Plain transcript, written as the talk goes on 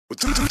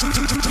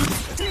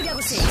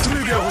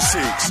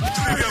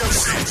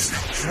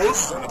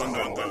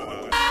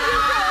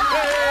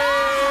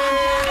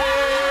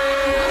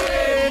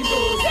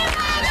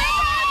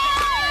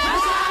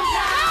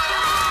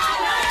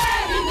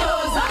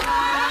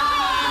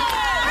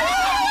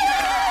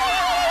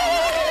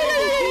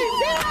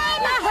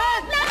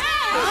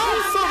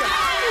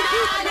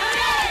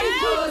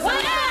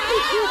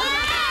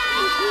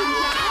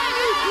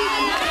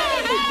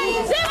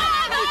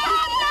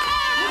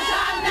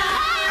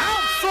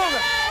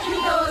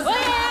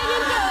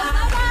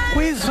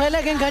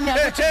Kwizwele ke ngane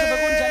yakho kuzobe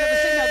kunjalo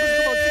bese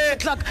kuba 6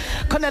 o'clock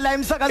khona la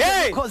emsakazo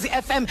Ukhozi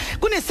FM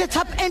kune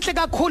setup enhle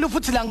kakhulu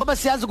futhi la ngoba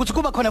siyazi ukuthi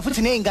kuba khona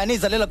futhi nezingane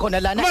izalela khona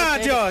lana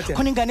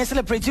khona ingane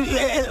celebrate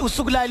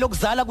usuku layo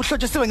lokuzala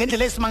kuhlotshisiwe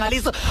ngendlela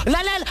esimangaliso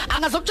lalela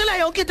angazokutshela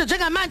yonke into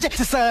njengamanje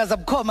sisaza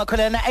bukhoma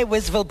khona lana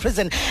eWestville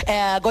prison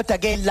kodwa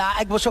ke la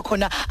ekuboshwa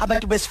khona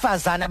abantu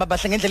besifazane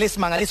ababahle ngendlela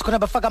esimangaliso khona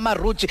bafaka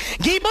amaruji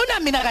ngiyibona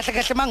mina kahle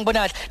kahle mangibona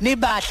kahle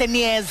nibahle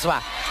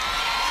niyezwa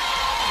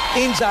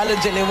injalo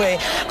nje lewe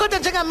kodwa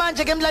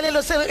njengamanje ke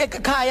emlalelo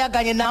sekhaya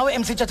kanye nawe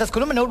MC Chacha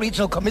sikhuluma no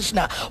Regional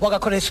Commissioner waka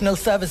Correctional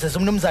Services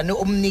umnumzane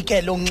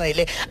umnikelo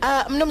Unxele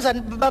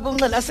mnumzane baba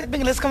Unxele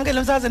asibingelele sikamkele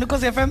emsakazweni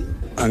Ukhozi FM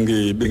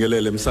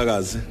angibingelele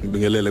emsakazi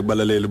ngibingelele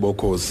kubalaleli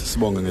bokhozi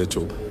sibonge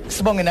ngethuba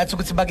sibonge nathi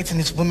ukuthi bakithi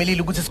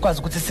nisivumelile ukuthi sikwazi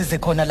ukuthi size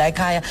khona la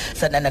ekhaya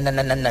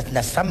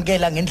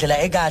nasamkela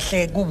ngendlela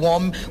ekahle ku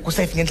warm ku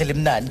safe ngendlela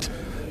emnandi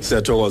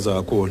siyathokoza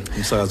kakhulu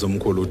umsakazi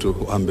omkhulu uthi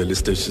uhambele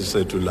istage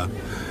sethu la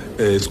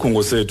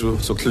isikhungo sethu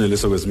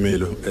sokuhlonelisa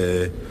kwezimilo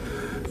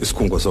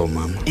isikhungo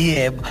somama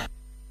yebo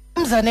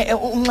mzane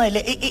Unxele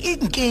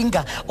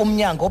inkinga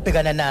umnyango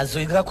obhekana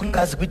nazo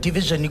ikakhulukazi kwi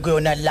division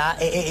kuyona la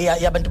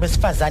yabantu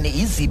besifazane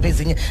iziphi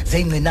ezinye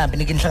zeyingcinambi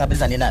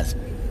nikinhlangabezane nazo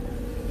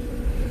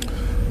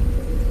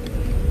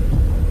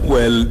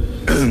well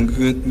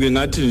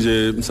ngingathi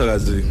nje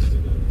msakazi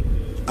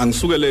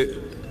angisukele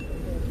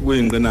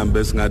kuyingqinamba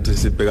esingathi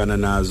sibhekana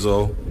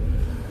nazo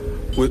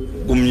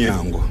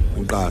umnyango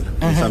ngiqala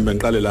mhlambe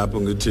ngiqale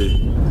lapho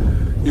ngithi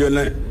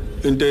yona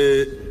into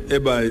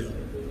eba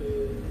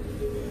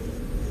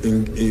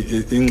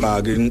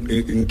ingxaki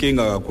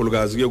inkinga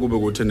kakhulukazi kuye kube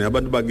ukuthi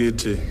abantu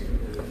bakithi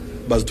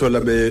bazithola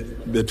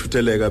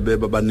bethutheleka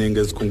bebaningi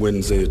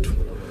ezikhungweni zethu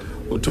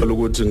uthola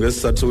ukuthi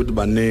ngesizathu sokuthi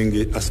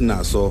baningi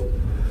asinaso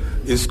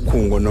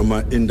isikhungo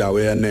noma indawo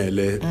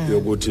eyanele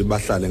yokuthi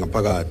bahlale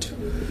ngaphakathi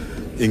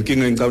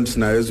inkinga engicabanga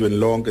sinayo ezweni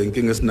lonke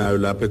inkinga esinayo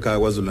lapha ekhaya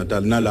kwaZulu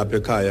Natal nalapha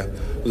ekhaya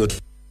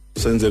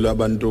uzosenzelwa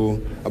abantu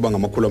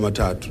abangamakhulu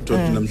amathathu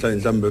uthi namhlanje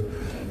mhlambe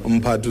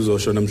umphathi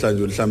uzosho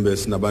namhlanje mhlambe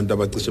sinabantu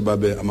abacishe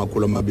babe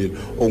amakhulu amabili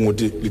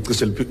onguthi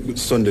licishe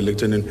lisondele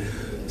ekuthenini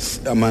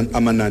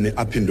amanani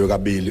aphindwe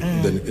kabili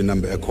then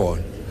inamba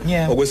ekhona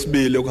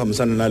okwesibili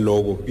okuhambisana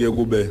naloko kuye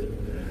kube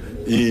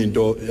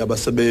into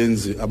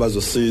yabasebenzi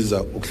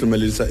abazosiza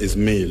ukuhlumelelisa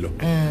izimilo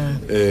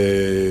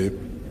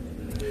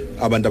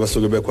abantu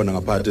abasuke bekhona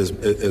ngaphansi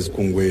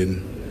ezikhungweni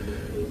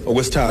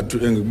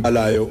okwesithathu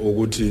engikubalayo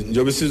ukuthi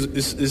njengoba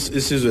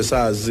isizwe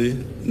sazi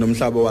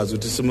nomhlaba wazi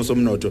ukuthi isimo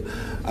somnotho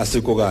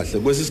asikho kahle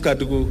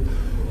kwesisikhathi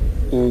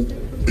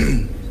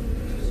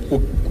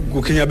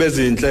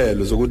kukhinyabeza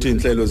inhlelo zokuthi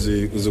inhlelo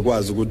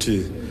zikwazi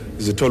ukuthi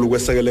zithola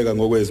ukwesekeleka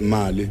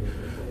ngokwezimali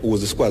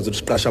ukuze sikwazi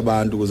ukuqasha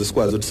abantu ukuze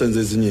sikwazi ukuthi senze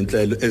ezinye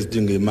inhlelo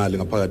ezidinga imali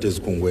ngaphakathi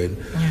ezikhungweni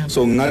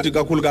so ngathi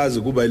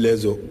kakhulukazi kuba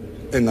ilezo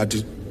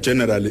engathi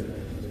generally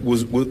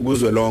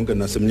kuzwe lonke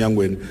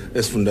nasemnyangweni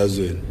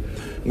esifundazweni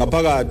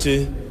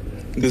ngaphakathi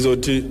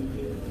ngizothi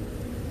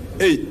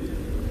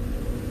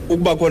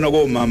ukuba khona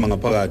komama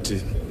ngaphakathi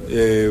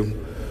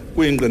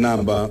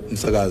kuyingqinamba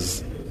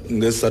msakazi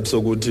ngesizathu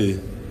sokuthi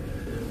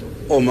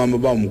omama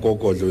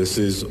bawumgogodlo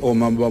wesizwe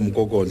omama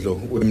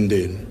bawumgogodlo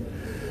wemndeni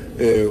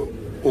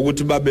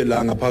ukuthi babe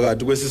la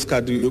ngaphakathi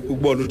kwesisikhathi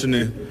ukubona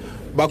ukuthi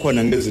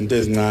bakhona ngezinto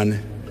ezincane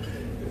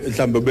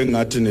mhlambe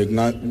bengathi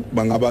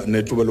bangaba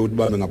nethuba lokuthi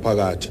babe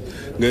ngaphakathi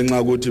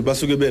ngenxa ukuthi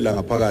basuke bela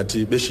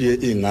ngaphakathi beshiye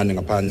izingane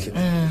ngaphandle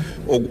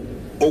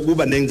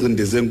okuba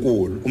nengcindezi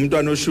enkulu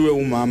umntwana oshiwe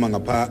umama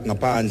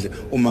ngaphandle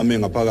umama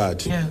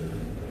engaphakathi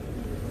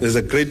there's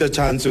a greater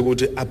chance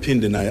ukuthi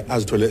aphinde naye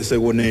azithole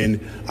esekoneni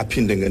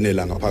aphinde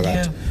ngenela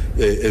ngaphakathi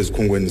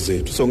ezikhungweni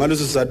zethu so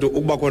ngaleso sizathu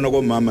ukuba khona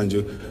komama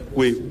nje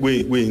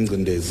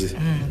kuyingcindezi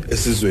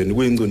esizweni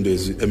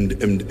kuyingcindezi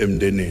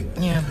emndeneni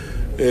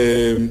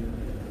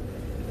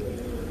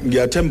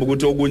ngiyathemba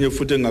ukuthi okunye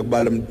futhi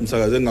engakubala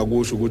msakaze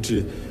engakusho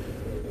ukuthi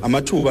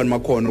amathuba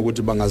makhona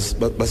ukuthi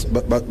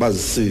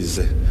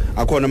bazisize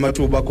akhona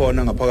amathuba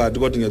akhona ngaphakathi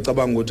kodwa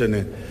ngiyacabanga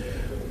ukuthi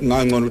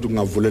ngangcono ukuthi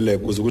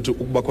kungavuleleka ukuthi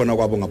ukuba khona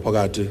kwabo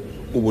ngaphakathi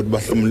ukuthi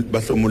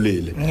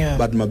bahlomulile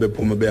bathi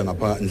mabephuma beya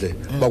ngaphandle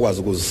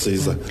bakwazi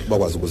ukuzisiza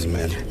bakwazi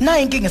ukuzimela na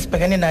inkinga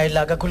sibhekane nayo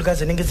la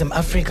kakhulukazi eNingizimu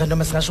Afrika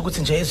noma singasho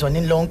ukuthi nje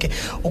ezwaneni lonke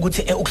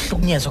ukuthi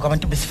ukuhlukunyezwa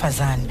kwabantu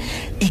besifazane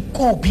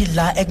ikuphi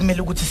la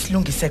ekumele ukuthi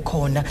silungise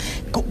khona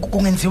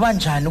kungenziwa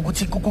kanjani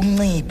ukuthi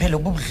kunciphe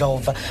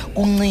lobudlova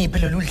kunciphe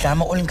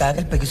loludlama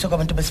olungaka libhekiswe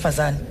kwabantu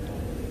besifazane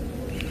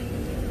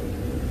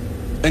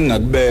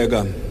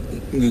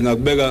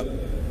ngingakubeka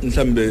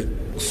mhlambe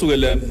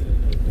kusukela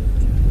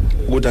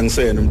ukuthi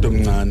angisena umuntu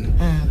omncane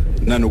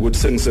nanokuthi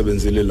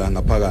sengisebenzile la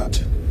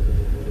ngaphakathi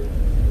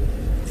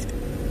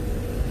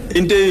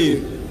into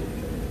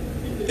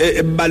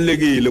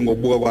ebalekile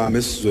ngokubuka kwami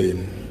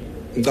esizweni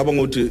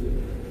ngicabanga ukuthi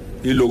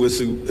yiloko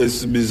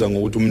esibiza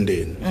ngokuthi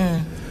umndeni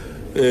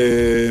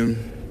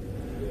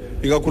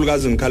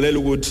ikakhulukazi ngikhalela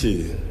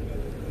ukuthi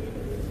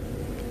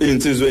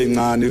insizwe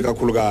ezincane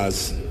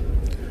ikakhulukazi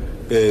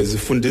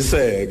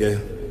zifundiseke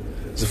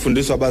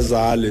zifundiswa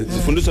abazali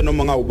zifundiswa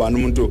noma ngawubani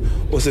umuntu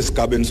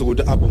osesigabeni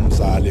sokuthi abe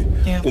umzali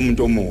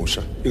kumuntu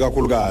omusha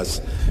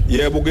ikakhulukazi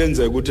yebo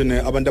kuyenzeka ukuthi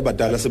abantu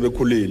abadala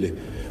sebekhulile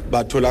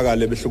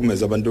batholakala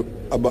behlukumeza abantu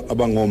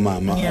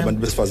abangomama abantu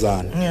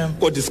besifazane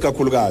kodwa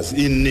isikakhulukazi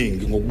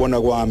iningi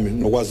ngokubona kwami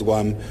nokwazi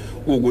kwami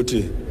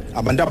ukuthi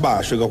abantu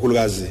abasha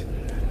ikakhulukazi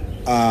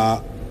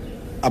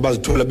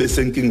abazithola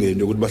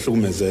besenkingeni ukuthi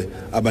bahlukumeze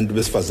abantu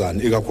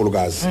besifazane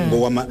ikakhulukazi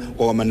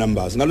ngokwama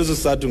numbers ngaleso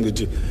sizathu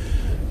ngithi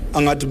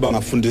angathi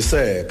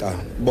bangafundiseka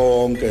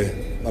bonke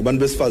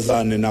abantu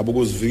besifazane nabo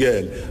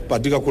ukuzivikela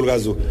but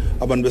ikakhulukazi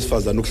abantu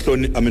besifazane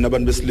ukuhlonipha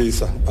abantu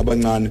besilisa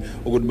abancane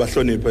ukuthi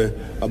bahloniphe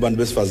abantu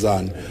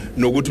besifazane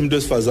nokuthi umuntu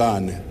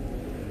wesifazane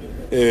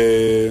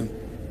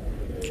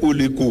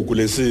uligugu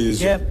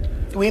lesizwe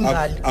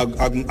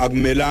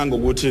akumelanga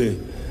ukuthi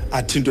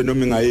athintwe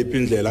noma ingayiphi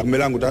indlela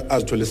akumelanga ukuthi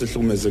azithole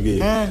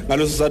sehlukumezekile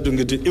ngaleso sizathu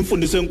ngithi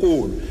imfundiso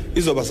enkulu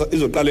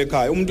izoqala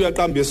ekhaya umuntu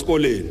uyaqamba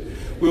esikoleni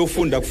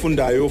uyofunda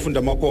kufundayo uyofunda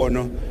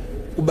amakhono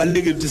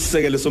kubalekile ukuthi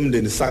sisekele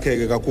somndeni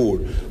sakheke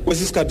kakhulu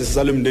kwesisikhathi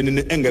sizalwe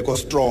emndenini engekho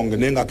strong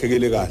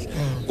nengakhekele kahle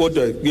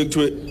kodwa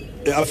kuyekuthiwe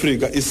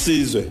eAfrika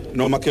isizwe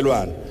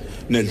nomakhelwane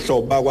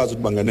nenhlobo bakwazi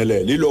ukuthi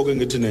bangenelela yiloko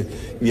ngithi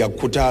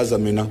ngiyakukhuthaza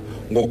mina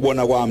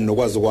ngokubona kwami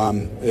nokwazi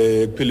kwami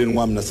ekuphileni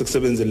kwami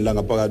nasekusebenzeni la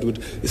ngaphakathi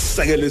ukuthi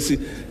isisekele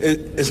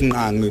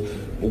esinqanqi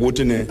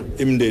ukuthi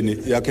imndeni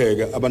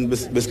yakheke abantu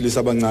besilisa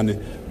abancane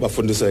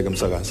bafundiseke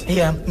emsakazi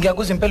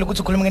ngiyakuzwa impela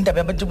ukuthi ukhuluma ngendaba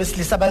yabantu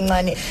besilisa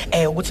abancane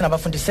ukuthi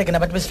nabafundiseke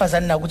nabantu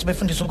besifazane na ukuthi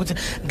befundiswe ukuthi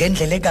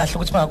ngendlela ekahle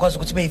ukuthi bangakwazi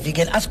ukuthi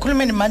beyivikele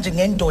asikhulumeni manje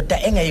ngendoda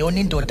engeyona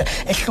indoda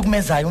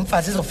ehlukumezayo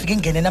umfazi izofika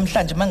ingene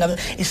namhlanje mangabe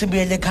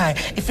isibuyele ekhaya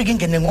ifika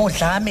ingene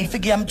ngodlame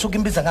ifika yamthuka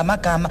imbiza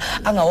ngamagama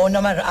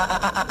angawona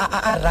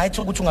right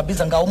ukuthi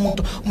ungabiza ngawo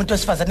umuntu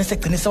wesifazane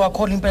segcinise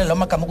wakhola impela lawo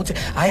magama ukuthi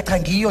hayi cha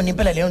ngiyona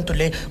impela leyo nto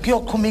leyo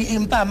kuyoqhuma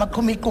impama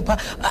qhuma iqupha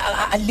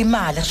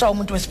alimala shawa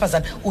umuntu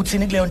wesifazane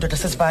uthini kuleyo ndoda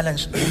sesivala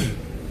nje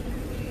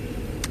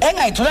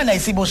engayithola na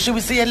isiboshiwe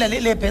isiyelele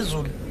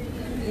lephezulu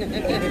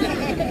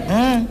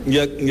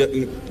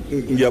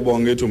ngiyabonga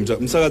ngethu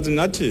umsakazi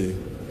ngathi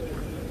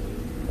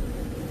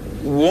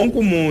wonke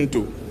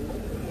umuntu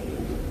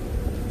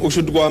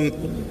ushuthi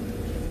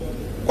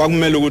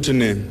kwakumele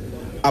ukuthi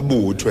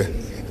abuthwe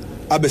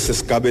abe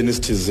sesigabeni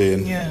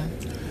esithizeni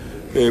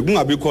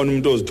kungabi khona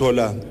umuntu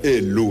ozithola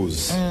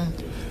lose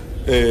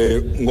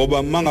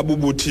ngoba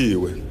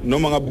mangabubuthiwe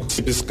noma ngabe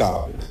kusiphi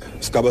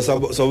isigaba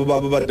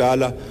sabobaba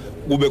abadala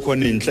kube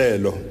khona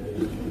inhlelo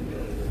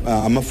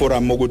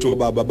amaforum ukuthi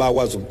baba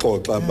bakwazi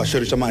ukuxoxa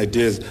basharisha ama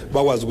ideas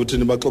bakwazi ukuthi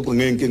baxoxe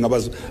ngenkinga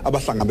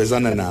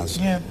abahlangabezana nazo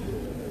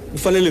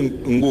kufanele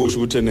ngikusho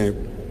ukuthi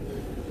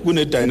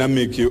kune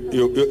dynamic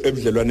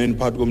ebudlelwaneni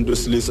phakathi komuntu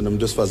wesilisa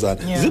nomuntu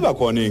wesifazane ziba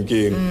khona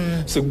inkinga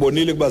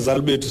sikubonile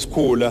kubazali bethu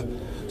sikhula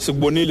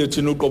sikubonile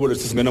thina uqobo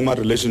lethu singena kuma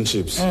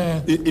relationships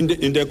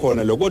into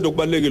ekhona lo kodwa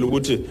kubalekile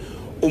ukuthi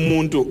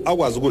umuntu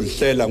akwazi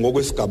ukudihlela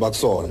ngokwesigaba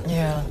kusona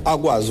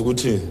akwazi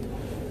ukuthi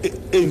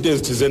into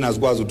ezithizena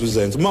azikwazi ukuthi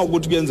uzenze uma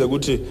ukuthi kuyenza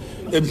ukuthi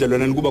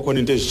ebudlelwaneni kuba khona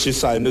into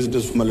ezishisayo nezinto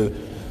ezifumalela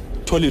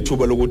thola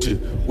ithuba lokuthi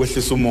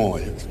wehlisa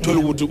umoya thola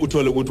ukuthi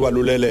uthole ukuthi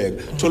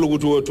waluleleka thola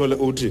ukuthi uthole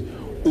uthi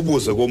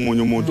ubuze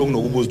komunye umuntu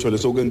okunokubuza uthole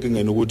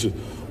sokunkingeni ukuthi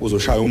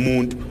uzoshaya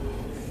umuntu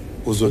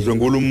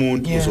uzodlwengula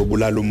umuntu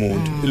uzobulala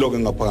umuntu iloko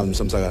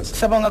engaphakamisa umsakazi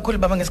siyabonga kakhulu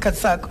baba ngesikhathi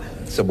sakho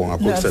siyabonga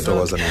kakhulu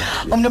sethokoza nawe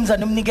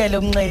umnumzana umnikele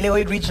umnxele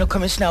we-Regional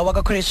Commissioner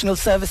waka Correctional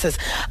Services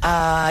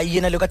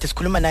yena lo kade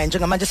sikhuluma naye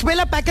njengamanje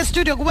sibuyela back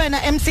e-studio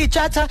kuwena MC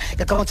Chata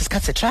ngicabanga ukuthi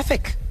isikhathi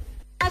se-traffic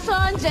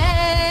asonje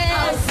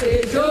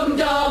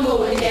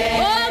asidumdomo ye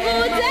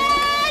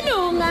okutheni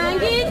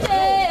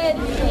ungangithe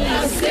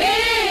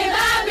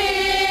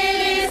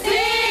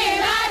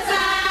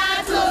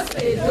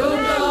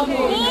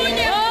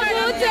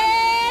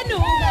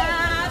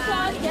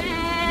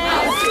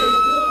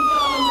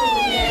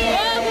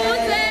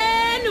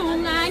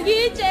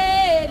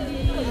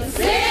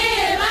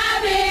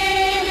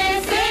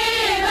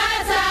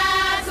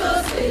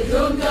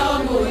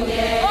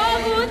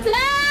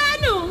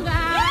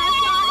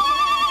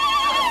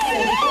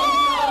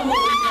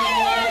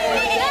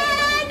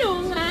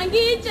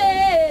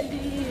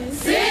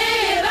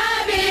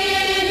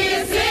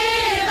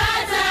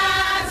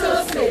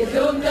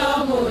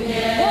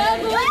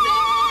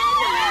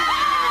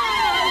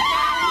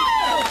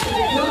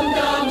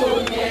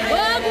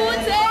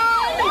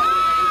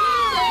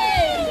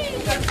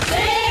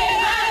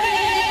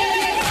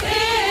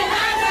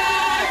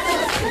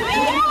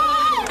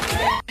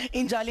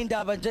ukudlala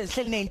indaba nje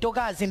sihleli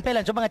nezintokazi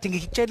impela njengoba ngathi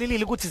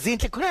ngikutshelile ukuthi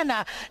zinhle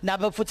khona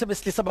nabo futhi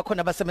besilisa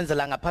bakhona abasebenza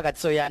la ngaphakathi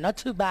so yeah not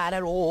too bad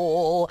at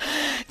all.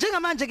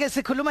 Njengamanje ke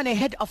sikhuluma ne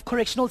Head of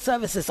Correctional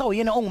Services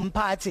yena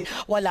ongumphathi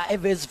wala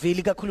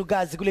eWestville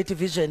kakhulukazi kule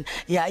division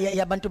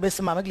yabantu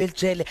besimama kuleli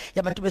jele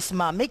yabantu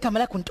besimama igama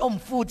lakho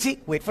uNtomfuthi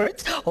wait for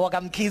it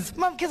owakamkhizi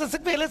mamkhizi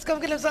sikuphele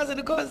sikamkele msazi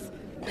because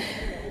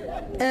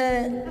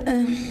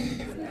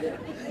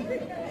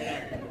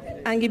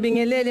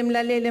Angibingelele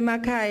emlaleli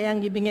emakhaya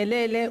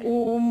ngibingelele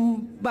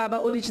ubaba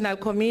original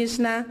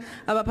commissioner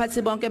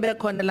abaphathi bonke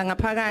bekhona la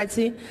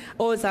ngaphakathi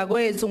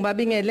ozakwethu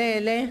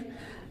ngibabingelele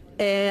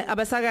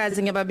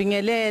abasakazi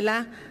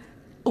ngiyababingelela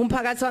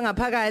umphakathi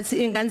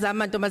wangaphakathi ingane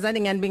zamantombazane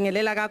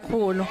ngiyanibingelela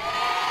kakhulu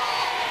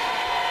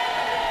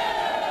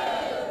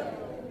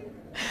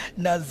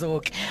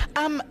Nazoke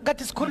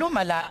kade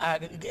sikhuluma la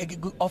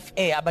off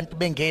air abantu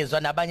bengezwa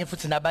nabanye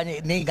futhi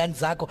nabanye nezingane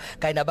zakho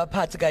kanye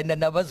nabaphathi kanye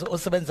nabazo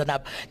osebenza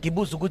nabo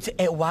ngibuza ukuthi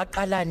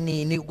waqala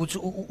nini ukuthi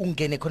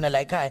ungene khona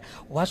la ekhaya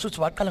washo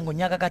ukuthi waqala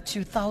ngonyaka ka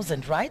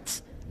 2000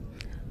 right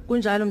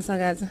kunjalo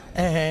msakazi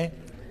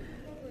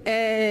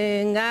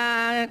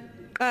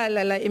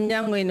ngaqala la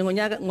eminyangweni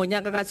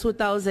ngonyaka ka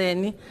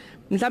 2000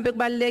 mhlambe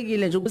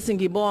kubalekile nje ukuthi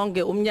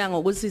ngibonge umnyango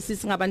ukuthi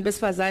singabantu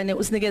besifazane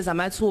usinikeza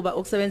amathuba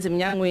okusebenza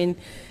eminyangweni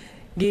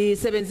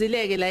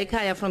ngisebenzileke la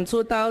ekhaya from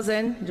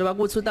 2000 njengoba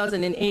ku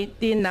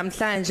 2018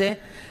 namhlanje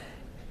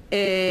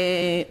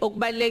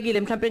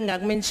okubalekile mhlambe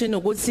engakumention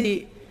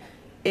ukuthi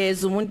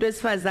umuntu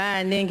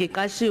wesifazane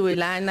ngiqashiwe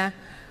lana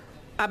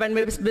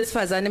abantu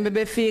besifazane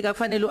bebefika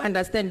kufanele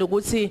uunderstand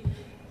ukuthi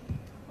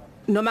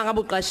noma ngabe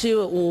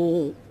uqashiwe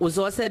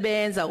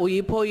uzosebenza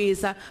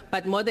uyiphoyisa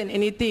but more than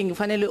anything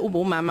kufanele ube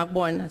umama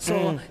kubona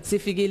so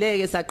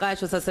sifikileke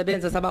saqashwa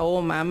sasebenza saba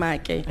omama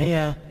ke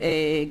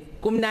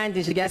kumnandi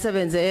nje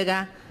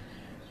kuyasebenzeka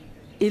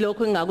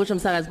ilokho engakusho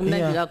umsakazi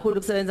kumnandi kakhulu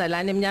ukusebenza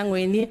lana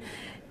eminyangweni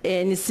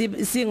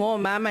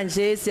singomama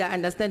nje siya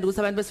understand ukuthi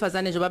abantu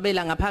besifazane nje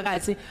babela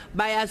ngaphakathi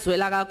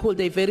bayazwela kakhulu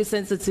they very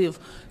sensitive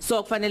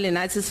so kufanele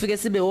nathi sifike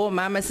sibe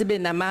omama sibe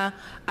nama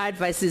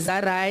advices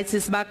are right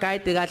siba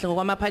guide kahle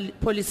ngokwama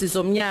policies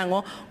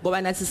omnyango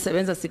ngoba nathi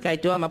sisebenza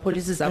sigaidewa ama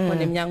policies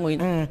akhona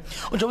eminyangweni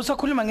njengoba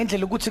usakhuluma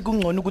ngendlela ukuthi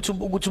kungcono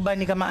ukuthi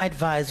ubanike ama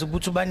advice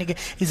ukuthi ubanike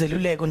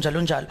izeluleko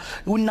njalo njalo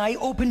unayi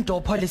open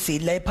door policy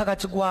la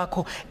ephakathi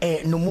kwakho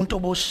nomuntu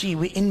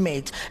oboshiwe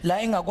inmate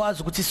la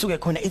engakwazi ukuthi isuke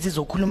khona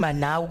izizokhuluma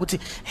nawe ukuthi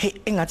hey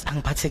engathi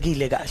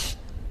angiphathekile kahle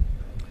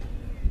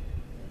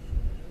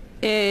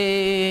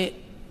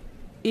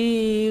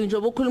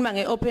njengoba ukhuluma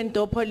ngeopen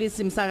door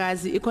policy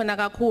msakazi ikhona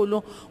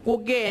kakhulu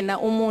kukena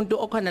umuntu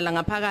okhona la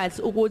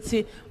ngaphakathi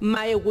ukuthi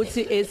maye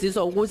ukuthi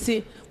ezizwa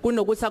ukuthi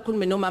kunokuthi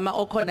akhulume nomama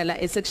okhona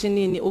la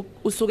esectionini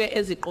usuke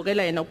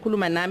eziqokela yena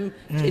ukukhuluma nami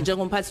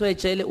njengomphathi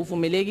wejele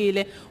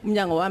uvumelekile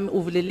umnyango wami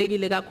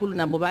uvulelekile kakhulu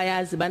nabo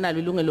bayazi banalo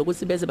ilungelo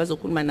lokuthi beze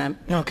bazokhuluma nami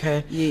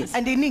okay yes.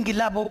 And iningi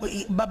labo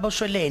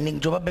baboshelene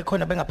njengoba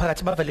bekhona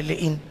bengaphakathi bavalele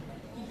ini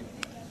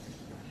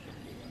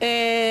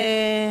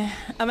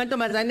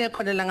amantombazane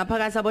ekhona la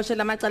ngaphakathi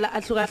aboshela amacala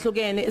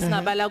ahlukahlukene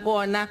esingabala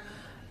kona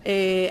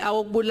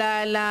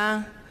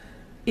awokubulala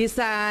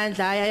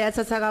isandla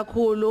ayathatha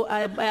kakhulu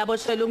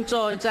ayaboshela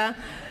umtshontsha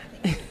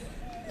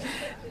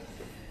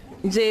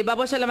nje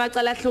baboshela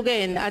amacala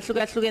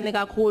ahlukahlukene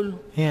kakhulu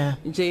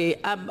nje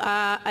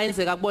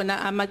ayenzeka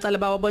kubona amacala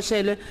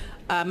bawaboshelwe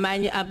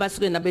amanye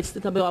abasuke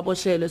nabesitha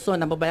bewaboshelwe so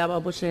nabo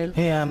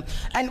bayababoshelwa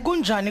and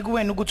kunjani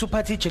kuwena ukuthi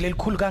uphathe ijele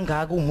elikhulu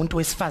kangaka umuntu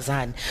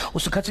wesifazane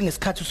usukhathi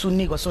ngesikhathi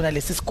usunikwa sona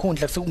lesi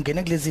sikhundla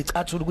sekungena kulezi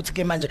icathulo ukuthi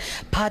ke manje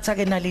phatha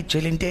ke nali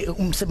ijele into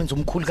umsebenzi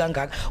omkhulu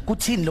kangaka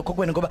kuthini lokho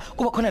kuwena ngoba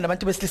kuba khona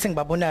nabantu besilisa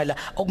ngibabonala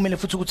okumele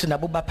futhi ukuthi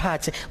nabo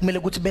baphathe kumele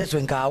ukuthi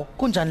bezwe ngawo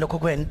kunjani lokho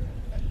kuwena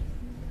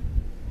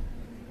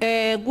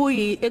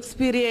kuyi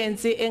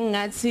experience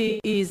engathi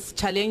is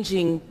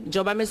challenging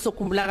njoba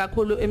mesokhumbula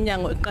kakhulu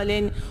eminyango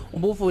eqaleni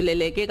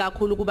ubuvuleleke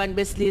kakhulu kubantu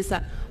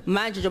besilisa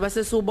manje njoba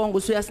sesubonga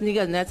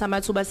usuyasinika nathi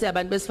amathuba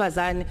siyabantu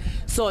besifazane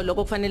so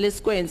lokho kufanele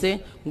sikwenze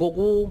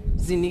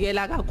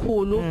ngokuzinikela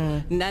kakhulu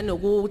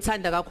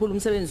nanokuthanda kakhulu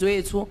umsebenzi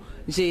wethu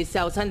nje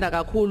siyawuthanda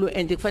kakhulu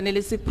and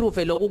kufanele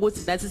siprove lokho ukuthi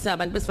nathi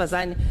siyabantu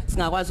besifazane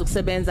singakwazi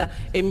ukusebenza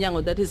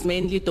eminyango that is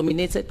mainly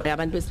dominated by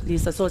abantu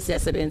besilisa so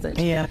siyasebenza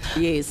nje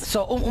yes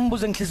so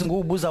umbuzo engihlezi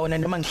ngubuza wona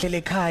noma ngihlele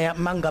ekhaya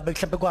mangabe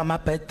mhlambe kwama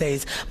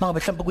birthdays mangabe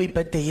mhlambe kuyi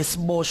birthday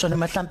yesiboshwa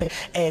noma mhlambe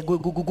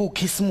ku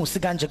Christmas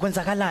kanje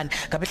kwenzakalani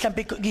ngabe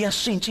mhlambe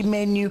kuyashintsha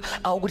imenu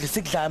awukudla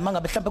sikudla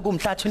mangabe mhlambe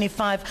kumhla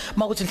 25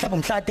 makuthi mhlambe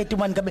umhla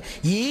 31 ngabe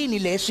yini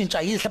le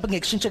eshintsha yini mhlambe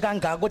ngekushintshe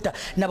kangaka kodwa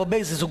nabo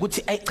bezizwa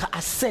ukuthi cha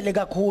asele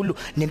kakhulu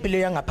nempilo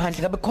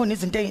yangaphandle ngabe khona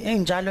izinto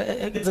ezinjalo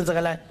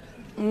ezenzakalayo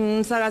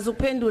msakazi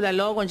ukuphendula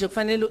lokho nje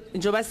kufanele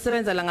njoba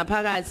sisebenza la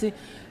ngaphakathi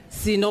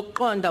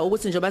sinokuqonda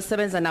ukuthi njoba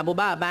sisebenza nabo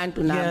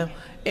babantu nabo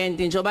and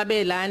njoba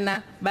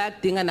belana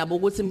bayakudinga nabo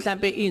ukuthi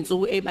mhlambe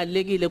izinsuku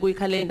ezibalekile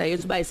kuyicalendar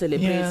yethu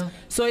bayicelebrate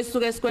so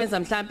isisuke sikwenza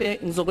mhlambe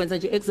ngizokwenza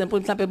nje example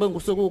mhlambe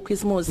bengusuku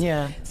uChristmas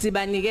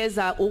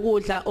sibanikeza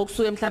ukudla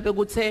okusuke mhlambe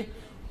kuthe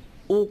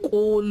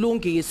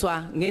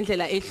ukulungiswa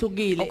ngendlela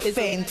ehlukile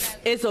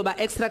ezoba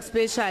extra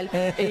special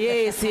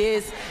yes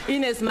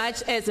in as much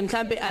as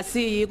mhlambe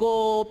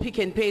asiyiko pick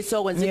and pay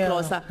so kwenza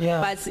igrosa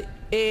but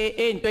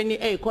entweni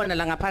ekhona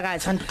la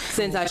ngaphakathi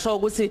senza sure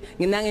ukuthi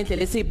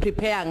nginangendlela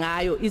esiprepare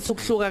ngayo ithi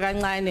ukuhluka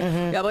kancane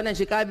uyabona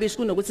nje kabishi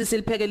kunokuthi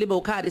silipheke libe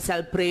ukhari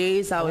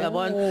siyalbraise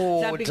uyabona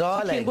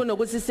mhlawumbe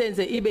kunokuthi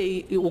senze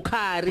ibe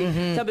ukhari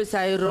mhlawumbe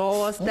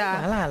siyayiroasta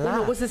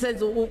kunokuthi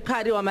senze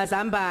ukhari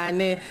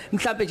wamazambane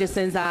mhlawumbe nje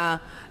senza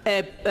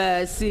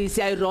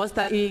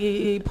siyayiroasta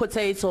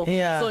ipotato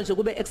so nje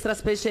kube extra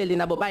special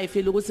nabo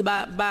bayifeel ukuthi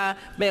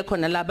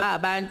bekhona laba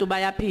abantu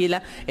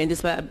bayaphila and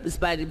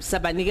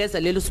sibanikeza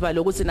lelo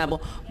sibalo ukuthi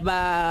nabo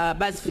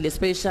bazifile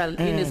special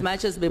in as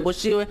much as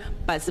beboshiwe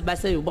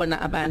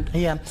baseyubona abantu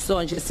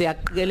so nje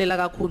siyaqikelela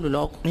kakhulu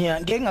lokho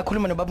ngeke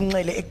ngakhuluma nobaba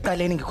Unxele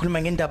ekuqaleni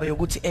ngikhuluma ngendaba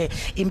yokuthi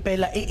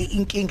impela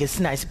inkinga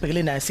esinayo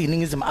sibhekele nayo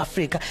siningizimu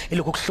Afrika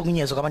elokhu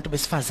kuhlukunyezwa kwabantu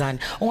besifazane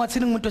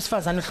ungathini umuntu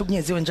wesifazane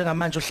ohlukunyeziwe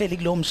njengamanje uhleli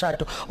kulowo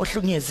mshado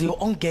ohlukunyeziwe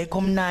ongekho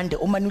omnande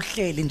uma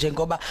uhleli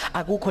njengoba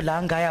akukho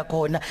la ngaya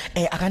khona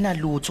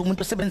akanalutho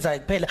umuntu osebenzayo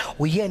kuphela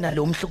uyena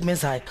lo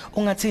umhlukumezayo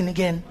ungathini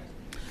kuyena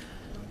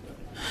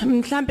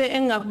mhlambe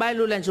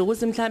engakubalula nje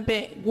ukuthi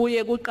mhlambe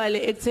kuye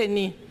kuqale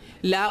ekutheni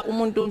la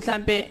umuntu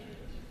mhlambe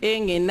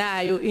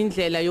engenayo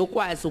indlela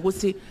yokwazi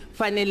ukuthi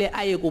fanele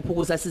aye kuphi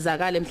ukuze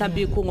asizakale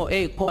mhlambe ikhungo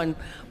ezikhona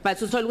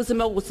but uthola ukuthi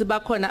makuthi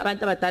bakhona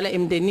abantu abadala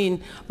emndenini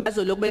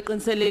bazoloku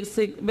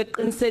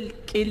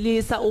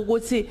beqinisekisa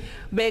ukuthi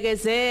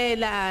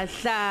bekezela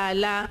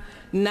hlala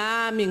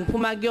nami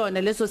ngiphuma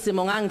kuyona leso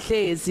simo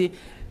ngangihlezi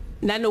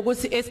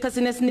nanokuthi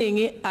esikhatsini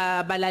esiningi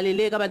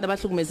abalaleleki abantu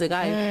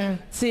abahlukumezekayo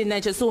sina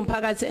nje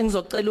siwumphakathi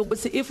engizocela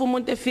ukuthi if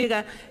umuntu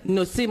efika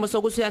nosimo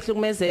sokuthi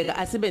uyahlukumezeka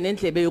asibe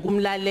nendlebe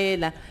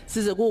yokumlalela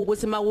size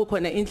kuukuthi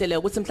makukhona indlela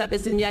yokuthi mhlawumbe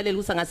simyalele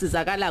ukuthi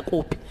angasizakala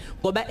kuphi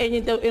ngoba enye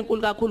into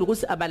enkulu kakhulu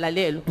ukuthi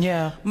abalalelo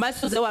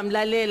masuze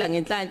wamlalela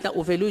ngenhlanhla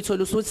uvela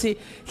uyithola ukuthi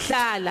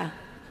hlala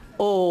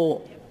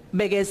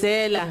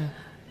bekezela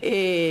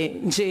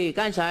nje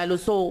kanjalo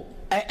so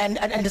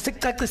and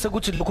sikucacise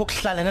ukuthi lokho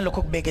kuhlala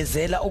nalokho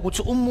kubekezela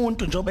ukuthi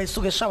umuntu njoba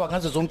esuke eshawa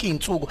ngazo zonke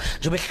izinsuku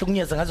njoba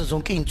ehlukunyeza ngazo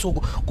zonke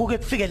izinsuku kuke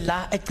kufike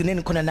la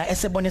egcineni khona na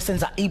esebone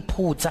senza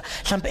iphutha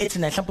mhlawumbe ethi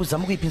na mhlawumbe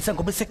uzama ukuyiphindisa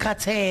ngoba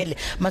sekhathele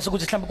mase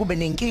ukuthi mhlawumbe kube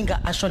nenkinga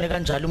ashone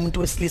kanjalo umuntu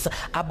wesilisa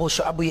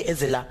aboshwe abuye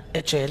ezela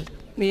ejele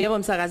Yebo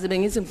msakazi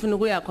bengithi ngifuna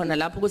ukuya khona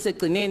lapho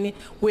kusegcineni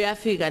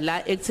kuyafika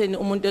la ekutheni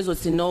umuntu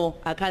ezothi no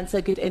I can't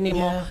take it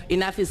anymore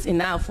enough is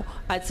enough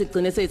athi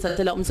gcine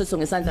seyithathela umthetho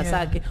ngesandla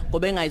sakhe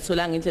ngoba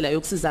engayitholanga indlela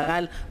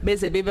yokusizakala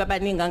beze bebe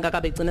abaningi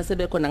kangaka begcina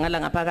sebekhona ngala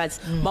ngaphakathi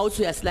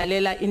mawuthi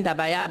uyasilalela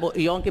indaba yabo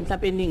yonke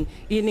mhlawumbe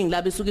iningi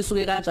labo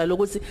isuke kanjalo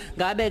ukuthi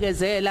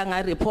ngabekezela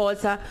nga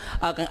reporter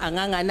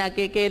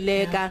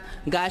anganganakekeleka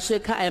ngasho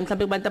ekhaya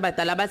mhlawumbe kubantu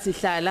abadala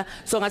basihlala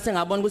so ngase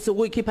ngabona ukuthi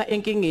ukuyikhipha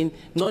enkingeni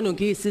ngcono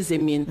ngiyisize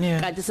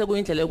mina kanti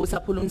sekuyindlela yokuthi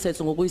aphula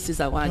umthetho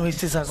ngokuyisiza kwakhe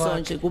so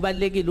nje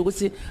kubalekile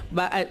ukuthi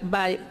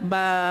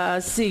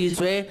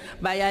basizwe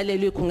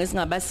bayalele ikhungo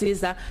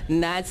esingabasiza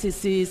nathi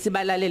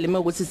sibalalele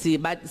ukuthi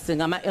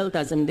singama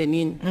elders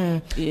emndenini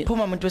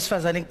phuma umuntu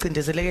wesifazane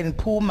ekucindezelekeni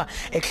phuma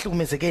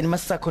ekuhlukumezekeni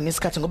masisakhona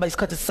isikhathi ngoba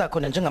isikhathi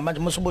sisakhona njengamanje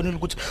musubonile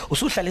ukuthi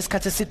usuhlala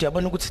isikhathi eside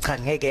uyabona ukuthi cha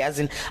ngeke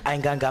yazini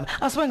ayingangama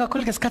asibe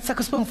ngakhulu ngesikhathi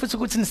sakho sibonga futhi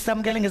ukuthi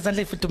nisamukele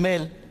ngezandla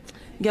ezifudumele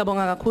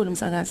Ngiyabonga kakhulu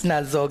msakazi.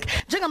 Nazoke.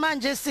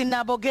 Njengamanje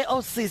sinabo ke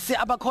osisi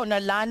abakhona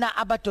lana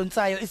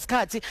abadonsayo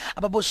isikhathi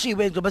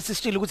ababoshiwe njoba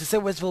sisishilo ukuthi se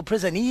Westville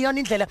prison iyona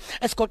indlela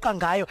esigoqa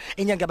ngayo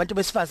inyanga yabantu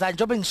besifazane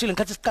njoba ngishilo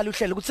ngikhathi siqala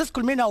uhlelo ukuthi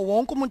sesikhulumeni nawo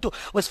wonke umuntu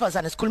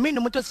wesifazane sikhulumeni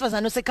nomuntu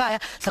wesifazane osekhaya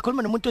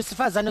sikhuluma nomuntu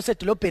wesifazane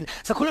osedolobheni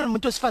sikhuluma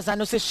nomuntu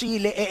wesifazane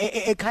oseshile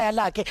ekhaya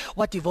lakhe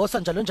wa divorce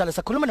njalo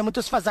sikhuluma nomuntu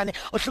wesifazane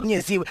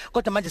ohlukunyeziwe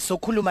kodwa manje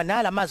sokhuluma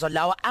nalamazwi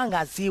lawa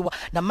angaziwa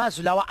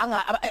namazwi lawa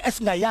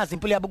esingayazi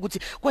impilo yabo ukuthi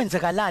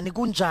kwenzekalani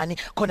njani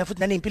khona futhi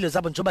nanempilo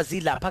zabo njoba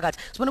zila phakathi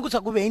sibona ukuthi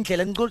akube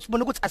indlela ngicela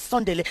sibona ukuthi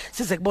asisondele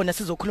size kubona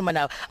sizokhuluma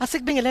nawe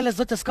asikubingelele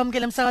zodwa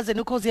sikamukele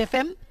emsakazweni Ukhozi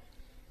FM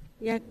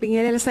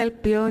ngiyakubingelela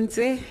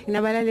salibeyonce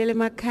nabalalele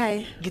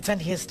emakhaya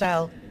ngithanda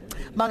hairstyle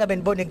mangabe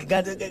nibone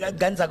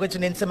ganza kwethu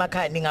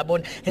nenisemakhaya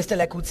ningabona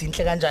hairstyle yakhe uthi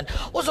inhle kanjani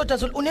uzodwa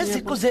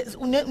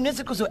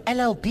uneziqu ze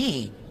LLB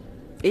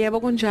yebo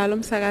kunjalo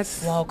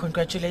umsakazi wow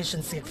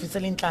congratulations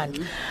sikufisela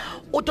inhlanhla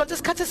udonsa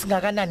isikhathi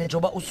singakanani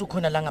njoba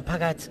usukhona la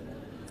ngaphakathi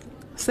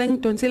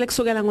Sengidonsile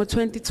kusukela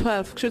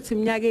ngo2012 kusho ukuthi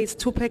iminyaka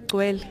eyisithupha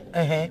egcwele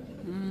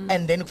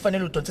and then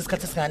kufanele udonse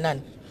isikhathi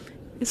singanani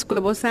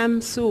isigwebo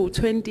sami su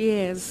 20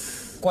 years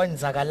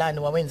kwenzakalani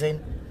wawenzeni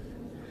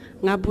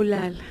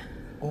ngabulala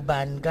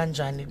ubani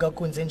kanjani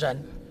kakwenze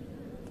njani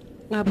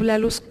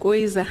ngabulala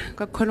usigwiza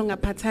kwakhona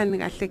ungaphathani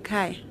kahle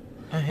ekhaya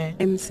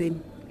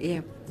emzini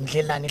yebo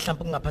ndlelani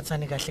mhlawumbe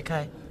ungaphathani kahle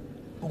ekhaya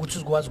ukuthi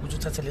uzikwazi ukuthi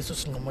uthathe leso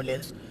sinqumo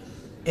leso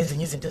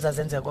ezinye izinto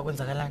ezazenzeka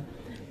kwakwenzakalani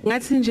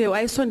ngathi nje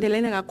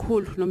wayesondelene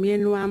kakhulu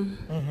nomyeni wami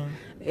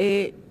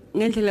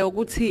ngendlela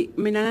ukuthi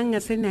mina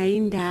ngangasenayo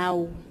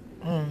indawo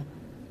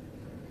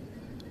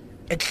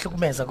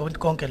ekuhlukumeza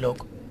konke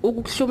lokho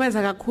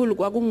ukuhlumeza kakhulu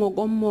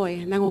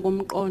kwakungokomoya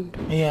nangokomqondo.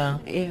 Yeah.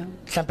 Yeah.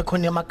 Mhlawumbe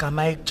khona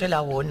amagama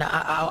ayekutshela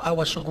wona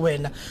awasho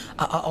kuwena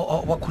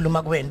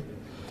wakhuluma kuwena.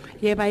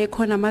 Yeba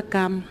ekhona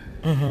amagama.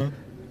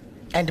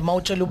 And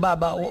mawutshela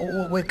ubaba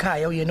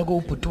wekhaya uyena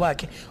kubhuti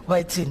wakhe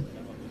wayithini?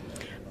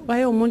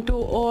 Waye umuntu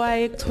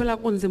owayekuthola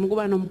kunzima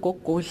ukuba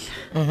nomgogodla.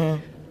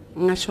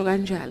 Ngasho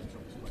kanjalo.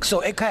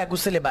 So ekhaya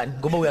kusele bani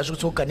ngoba uyasho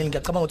ukuthi uganile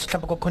ngiyacabanga ukuthi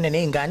mhlawumbe kokhona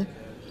nezingane.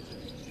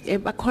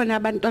 Bakhona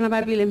abantwana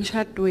ababili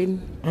emshadweni.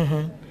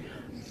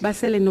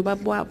 Basele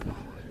nobaba wabo.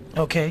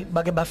 Okay,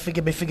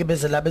 befike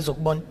beze la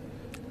bezokubona.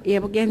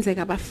 Yebo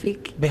kuyenzeka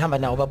bafike. Behamba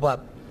nawo baba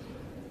wabo.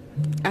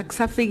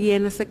 Akusafiki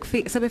yena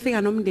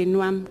sebefika nomndeni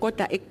wami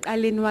kodwa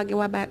ekuqaleni wake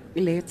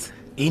wabaletha.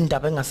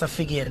 Indaba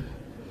engasafiki yena.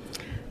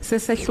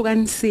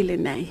 Sesehlukanisile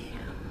naye.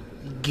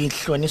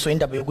 Ngihloniswa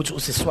indaba yokuthi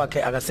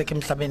usisiwakhe akasekho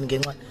emhlabeni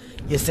ngenxa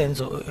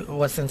yesenzo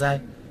wasenzayo.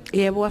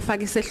 Yebo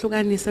wafaka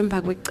isehlukanise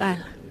emva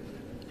kwecala.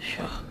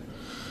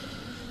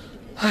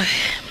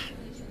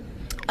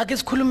 Ake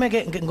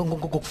sikhulumeke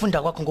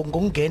ngokufunda kwakho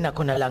ngokungena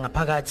khona la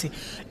ngaphakathi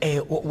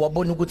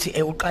wabona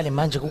ukuthi uqale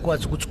manje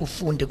ukwazi ukuthi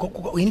ufunde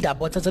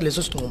indaba wathatha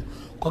leso sinqumo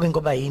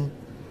kwakungoba yini?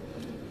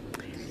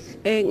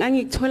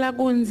 Ngangikuthola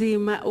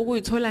kunzima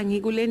ukuyithola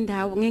ngikule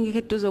ndawo ngeke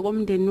eduze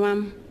komndeni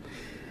wami.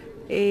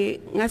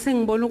 Ngase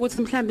ngibona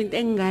ukuthi mhlawumbe into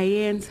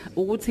engingayenza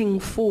ukuthi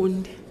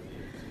ngifunde.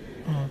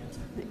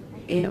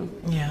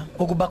 Yeah,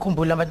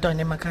 ukubakhumbula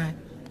abantwana emakhaya.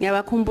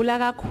 Ngiyabakhumbula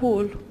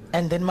kakhulu.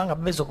 And then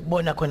mangabe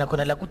bezokubona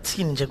khona la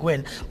kuthini nje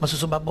kuwena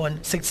masusubabona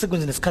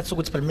sekunze nesikhathi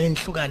sokuthi phela mina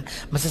nihlukana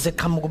mase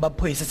seqhamuka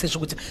kubaphoyisa sesho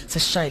ukuthi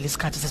sesishayile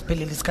isikhathi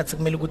sesiphelile isikhathi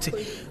kumele ukuthi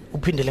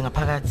uphindele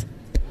ngaphakathi.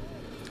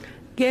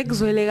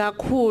 Ngekuzwele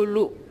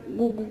kakhulu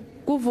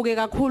kuvuke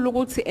kakhulu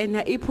ukuthi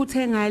ena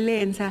iphuthe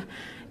ngalenza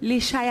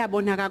lishaya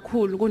bona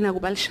kakhulu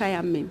kunakuba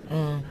lishaya mina.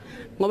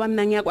 Ngoba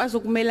mina ngiyakwazi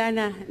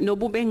ukumelana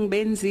nobube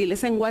engibenzile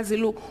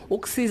sengikwazile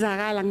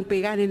ukusizakala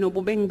ngibhekane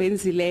nobube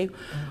engibenzileyo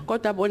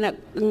kodwa bona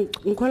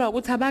ngikholwa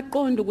ukuthi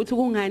abaqonda ukuthi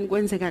kungani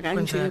kwenzeka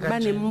kanje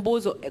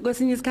banembuzo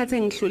kwesinye isikhathi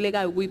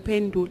engihlulekayo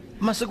ukuyiphendula.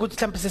 Mase kuthi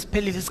mhlawumbe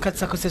sesiphelile isikhathi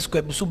sakho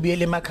sesigwebo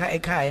usubuyele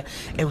ekhaya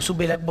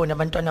usubela kubona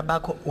abantwana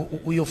bakho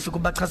uyofika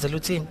ubachazela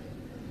uthini?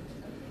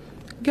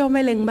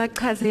 Kuyomela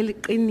ngibachazele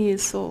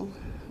iqiniso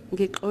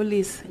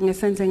ngixolise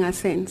ngesenze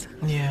ngasenza.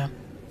 Yeah.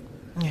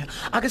 Yeah.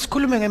 Ake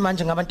sikhulume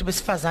manje ngabantu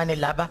besifazane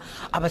laba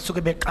abasuke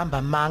beqamba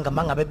amanga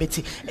mangabe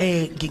bethi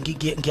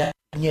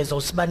ngiyanyeza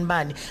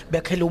usibanibani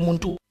bekhele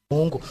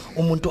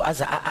umuntu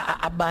aza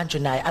abanjwe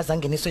naye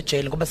azangeniswe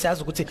ejele ngoba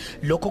siyazi ukuthi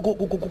lokho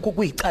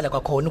kuyicala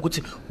kwakhona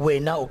ukuthi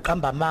wena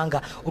uqamba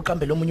amanga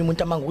uqambe lo munye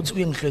umuntu amanga ukuthi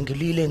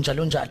uyengidlwengelile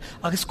njalo.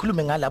 Ake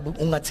sikhulume ngalabo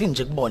ungathini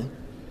nje kubona?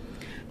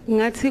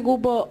 Ngathi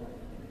kubo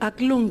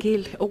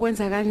akulungile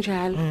ukwenza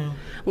kanjalo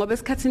ngoba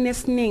esikhathini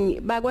esiningi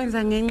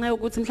bakwenza ngenxa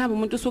yokuthi mhlawumbe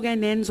umuntu usuke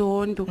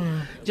nenzondo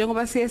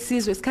njengoba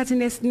siyesizwe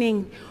esikhathini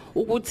esiningi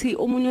ukuthi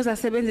umuntu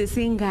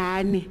uzasebenzisa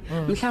ingane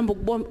mhlawumbe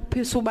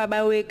ukubophisa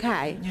ubaba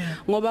wekhaya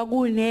ngoba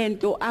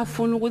kunento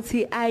afuna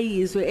ukuthi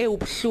ayizwe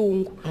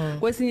eubhlungu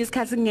kwesinye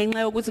isikhathi ngenxa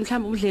yokuthi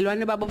mhlawumbe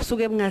ubudlelwane babo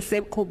busuke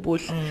bungasekho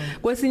buhle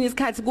kwesinye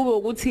isikhathi kube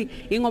ukuthi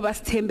ingoba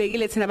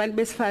sithembekile thina abantu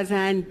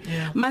besifazane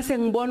mase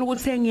ngibona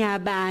ukuthi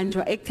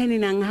sengiyabanjwa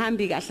ekuthenini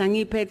angihambi kahle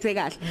ngiphethe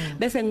kahle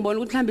bese ngibona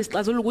ukuthi mhlawumbe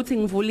isixazululo ukuthi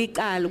ngivule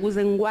icala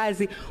ukuze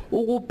ngikwazi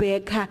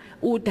ukubheka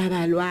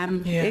udaba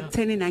lwami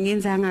ekuthenini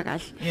angenzanga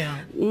kahle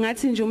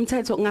ngathi nje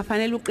umthetho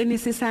ngafanele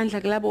uqinisa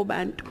isandla kulabo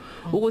bantu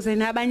ukuze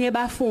nabanye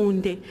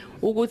bafunde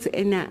ukuthi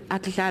ena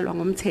akudlalwa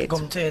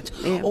ngomthetho.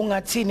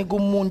 Ungathini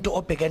kumuntu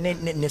obhekane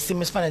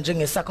nesimo esifana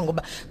njengesakho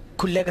ngoba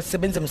khuleka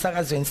sisebenza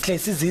emsakazweni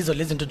sihlezi izizwe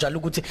lezi zinto njalo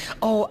ukuthi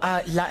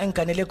la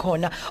enganele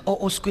khona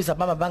osqueeze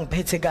mama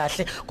bangiphethe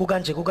kahle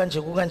kukanje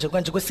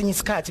kwesinye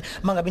isikhathi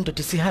mangabe indoda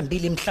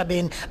isihambile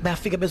emhlabeni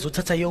bayafika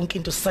bezothatha yonke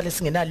into sisale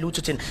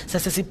singenalutho thina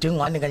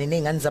sasesibudingwane kanye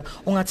nezingane zabo.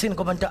 Ungathini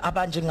kubantu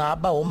abanje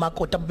ngaba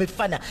omakoti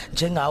abefana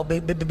njengawo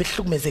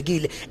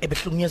behlukumezekile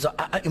ebehlukunyezwa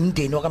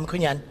umndeni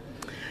wakamkhonyana?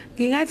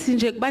 Ngingathi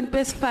nje kubantu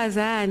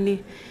besifazane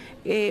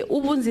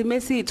ubunzima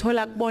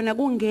esithola kubona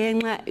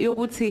kungenxa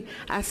yokuthi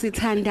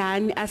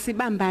asithandani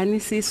asibambani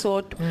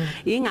sisodwa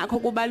ingakho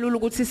kubalula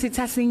ukuthi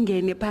sitha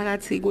singene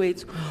phakathi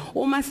kwethu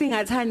uma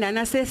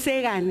singathandana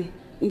sesekane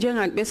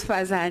njengabantu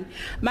besifazane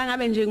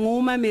bangabe nje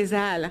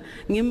ngumamezala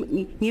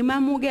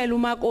ngimamukela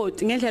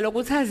umakoti ngendlela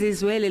ukuthi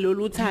azizwele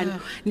loluthando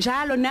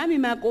njalo nami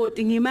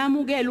makoti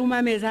ngimamukela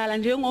umamezala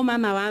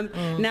njengomama wami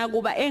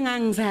nakuba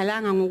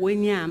engangizalanga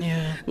ngokwenyama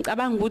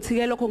ngicabanga ukuthi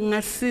ke lokho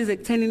kungasiza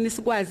ekuthenini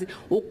sikwazi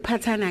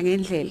ukuphathana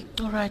ngendlela.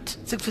 All right,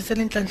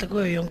 sikufisela inhlanhla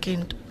kuyo yonke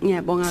into.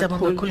 Ngiyabonga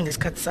kakhulu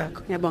ngesikhathi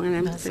sakho. Ngiyabonga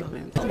nami.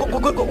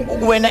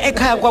 Wena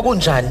ekhaya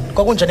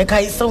kwakunjani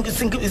ekhaya sonke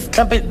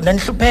mhlawumbe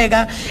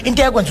nanihlupheka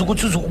into yakwenza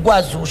ukuthi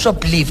ukwazi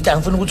ushoplift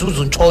angifuna ukuthi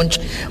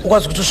uzuntshontshe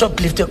ukwazi ukuthi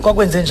ushoplift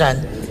kwakwenze njani?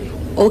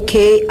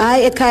 Okay,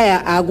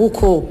 ekhaya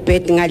akukho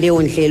bed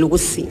ngaleyo ndlela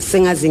ukuthi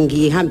sengaze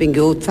ngihambe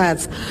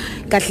ngiyothatha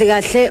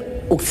kahle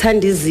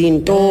ukuthanda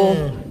izinto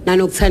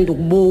nanokuthanda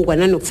ukubukwa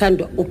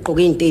nanokuthanda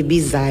ukugqoka izinto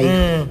ezibizayo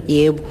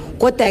yebo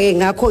kodwa ke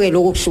ngakho ke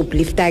lokho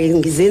kushoplifta ke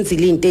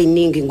ngizenzile izinto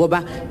eziningi ngoba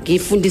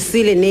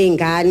ngifundisile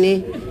nezingane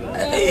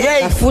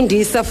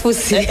afundisa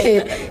futhi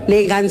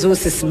nezingane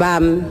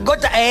zosisibami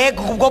kodwa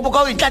ngoba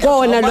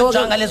kwawinhlanhla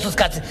lokho ngaleso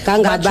sikhathi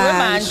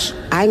kangabanje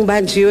hayi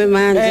ngibanjiwe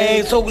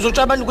manje so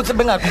kuzotsha abantu ukuthi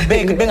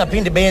bengaqhubeki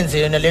bengaphindi beyenze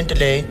yona lento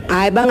leyo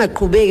hayi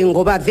bangaqhubeki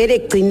ngoba vele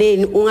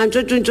ekugcineni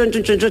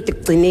ungantshontsho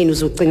ekugcineni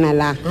uzogcina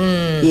la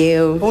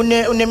yebo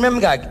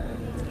unememngaki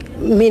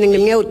mina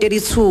ngiminyaka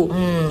 32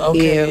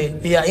 okay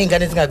yeah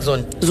ingane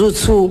ezingakuzona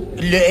zu2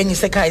 le enye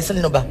isekhaya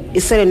iselinoba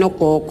isele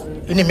nogogo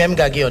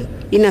unememngaki yona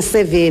ina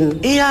 7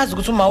 iyazi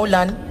ukuthi uma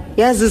ulana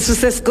yazi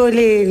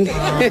usesesikoleni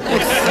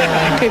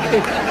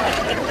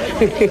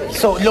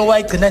so lo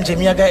wayigcina nje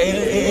iminyaka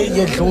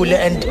yedlule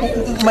and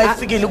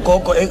mayifikile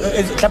ugogo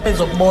mhlawumbe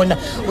ezokubona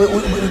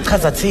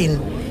uchaza thini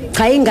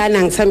cha ingane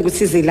angithanda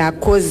ukuthi izila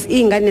because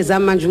ingane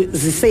zamanje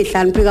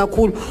zisehlanipheke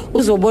kakhulu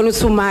uzobona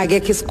ukuthi uma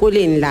akekho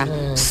esikoleni la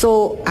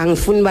so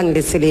angifuni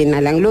bangilethele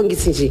yena la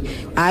ngilongithi nje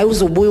hayi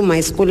uzobuya uma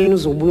esikoleni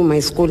uzobuya uma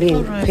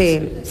esikoleni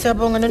phela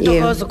siyabonga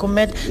nentokozo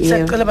kumet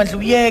siyacela bandla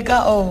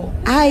uyeka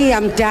hayi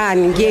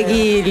amdani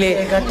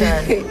ngiyekile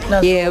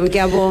yebo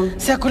ngiyabonga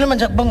siyakhuluma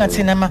nje kubonga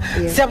thina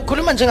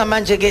siyakhuluma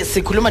njengamanje ke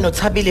sikhuluma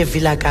noThabile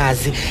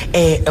Vilakazi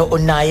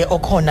onaye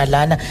okhona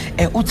lana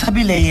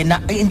uThabile yena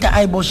into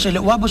ayiboshele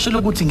waboshela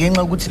ukuthi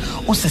ngenxa ukuthi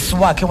usisi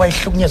wakhe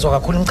wayihlukunyezwa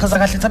kakhulu ngichaza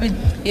kahle Thabile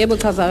yebo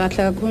chaza kahle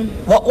kakhulu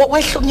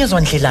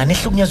wayihlukunyezwa ndlelani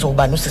ehlukunyezwa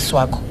ubani usisi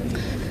wakho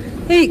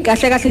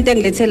kahle kahle into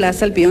engilethe la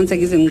Beyonce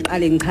ngize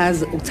ngiqale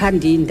ngichaze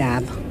ukuthanda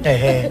indaba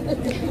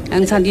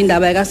angithanda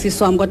indaba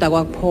yakasisi wami kodwa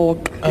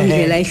kwakuphoqa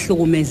indlela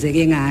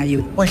ehlukumezeke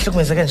ngayo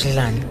wayihlukumezeke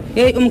ndlelani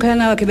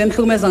umkhana wakhe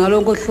bemhlukumeza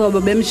ngalonke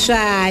uhlobo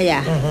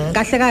bemshaya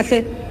kahle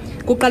kahle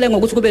kuqale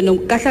ngokuthi kube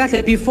kahle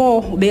kahle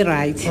before be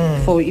right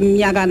for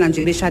iminyaka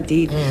nje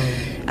beshadile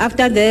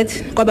after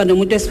that kwaba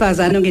nomuntu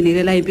wesifazane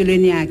ongenelela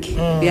empilweni yakhe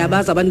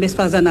uyabaza abantu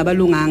besifazane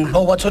abalunganga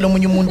wathola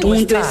omunye umuntu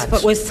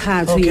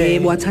wesithathu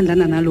yebo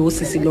wathandana nalo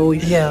sisi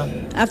loyo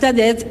after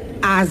that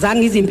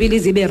azange izimpilo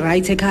zibe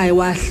right ekhaya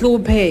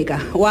wahlupheka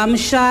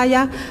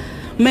wamshaya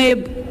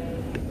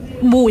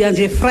buya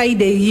nje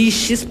Friday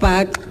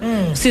isibhaqa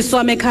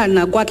siswame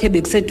ekhana kwakhe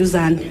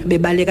bekuseduzane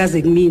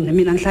bebalekaze mina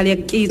ngihlala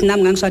ekizi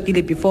nami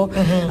ngangishadile before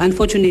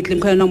unfortunately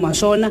mkhona noma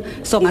washona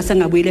so ngase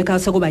ngabuyela ekhaya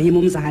sekuba yimi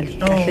umzali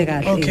kahle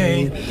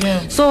kahle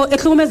so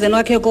ehlukumezeni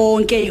wakhe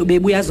konke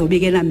bebuya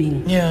azobikela mina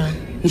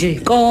nje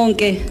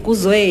konke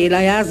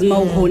kuzwela yazi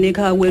mawukhona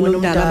ekhaya wena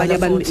omdala abanye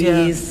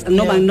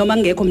abantu noma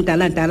ngekho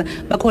umdala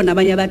bakhona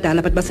abanye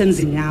abadala bathi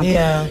basemzini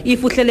yakho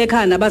ifuhlele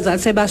ekhaya abazali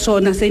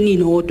sebashona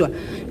senini hodwa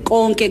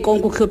konke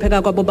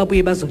ukuhlupheka kwabo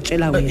babuye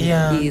bazotshela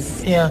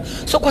wena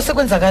so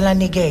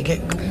kwasekwenzakalani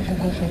ke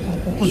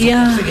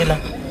ukufikela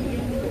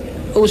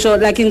usho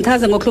like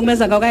ngichaze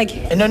ngokuhlukumeza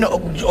kwakhe no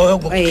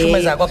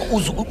ukuhlukumeza kwakho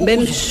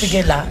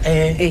uzufikela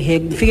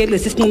ngifike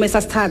kulesi sinqumo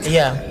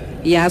esasithatha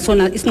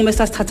sona isinqumo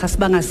esasithatha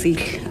sibanga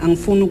sihle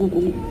angifuni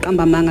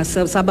ukuqamba amanga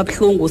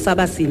sababhlungu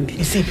sabasimbi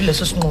isiphi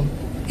leso sinqumo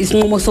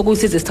isinqumo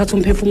sokuthi sithatha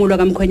umphefumulo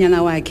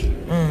kamkhwenyana wakhe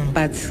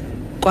but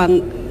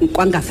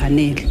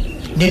kwangafanele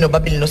nino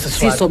babili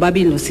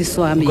sobabili nosisi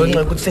wami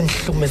ngenxa ukuthi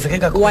senihlukumezeke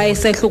kakhulu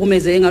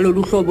wayesehlukumezeke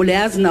ngalolu hlobo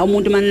leyazi na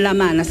umuntu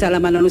manilamana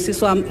siyalamana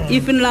nosisi wami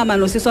if nilamana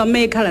nosisi wami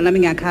mekhala nami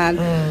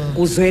ngiyakhala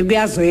kuzwela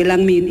kuyazwela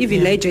kimi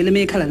even la ejele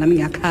mekhala nami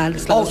ngiyakhala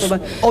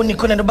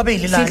nikhona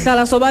nobabili la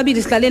sihlala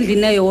sobabili sihlala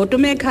endlini eyodwa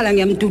mekhala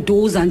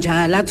ngiyamduduza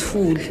njalo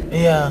athule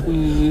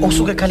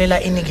usuke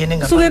ekhalela ingene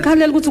ngapha usuke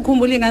ekhalela ukuthi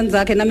ukhumbula ingane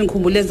zakhe nami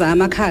ngikhumbule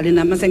ezama akhale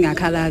nami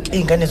sengiyakhala ke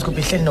ingane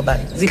zikuphi hleli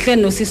nobani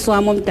zihleli nosisi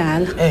wami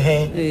omdala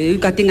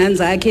ikade ingane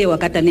zakhe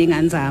wakada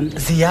nezingane zami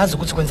ziyazi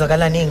ukuthi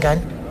kwenzakalani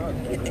izingane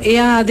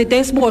the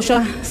day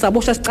siboshwa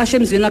sicashe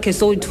emzini wakhe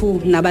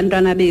so2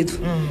 nabantwana bethu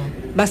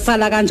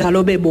basala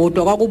kanjalo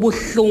bebodwa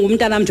kwakubuhlungu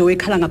umntana nje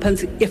wekhala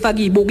ngaphansi efaka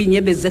izibuko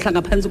inyembezi zehla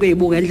ngaphansi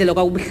kwezibuko ngendlela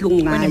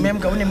kwakubuhlungu ngayo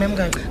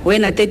unememngaki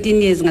wena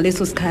 13 years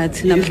ngaleso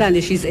sikhathi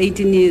namhlanje she's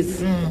 18 years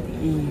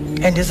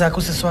and izakho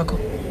usisi wakho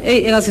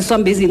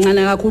engasiswambe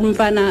izincane kakhulu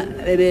umfana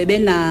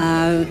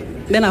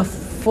bena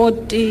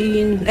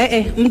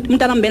 14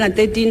 umntana mbena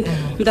 13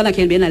 umntana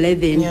wakhe bena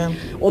 11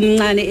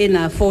 omncane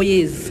ena 4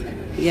 years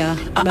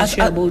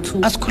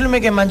asikhulume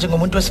ke manje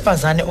ngomuntu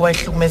wesifazane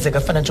owayihlukumezeka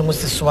afana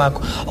njengosisi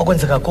wakho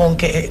okwenzeka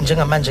konke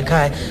njengamanje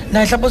ekhaya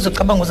naye mhlawumbe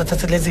uzocabanga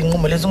uzathatha lezi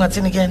inqumo lezi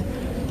ungathini kuyena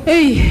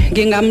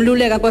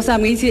ngingamluleka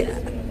kwasami ngithi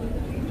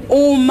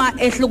uma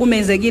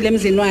ehlukumezekile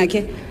emzini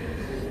wakhe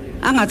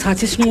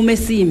angathathi isinqumo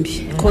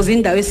esimbi because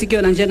indawo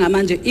esikuyona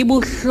njengamanje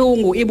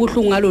ibuhlungu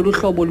ngalolu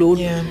hlobo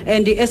lolu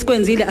and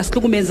esikwenzile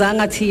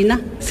asihlukumezanga thina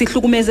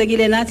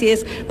sihlukumezekile nathi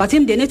yes but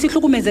imndeni ethi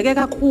ihlukumezeke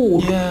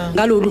kakhulu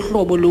ngalolu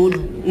hlobo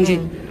lolu nje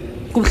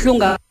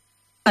kubuhlungu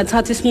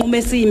athatha isinqumo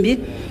esimbi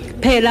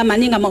phela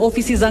maningi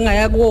ama-offices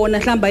angaya kuwona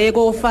mhlawumbe aye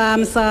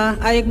ko-FAMSA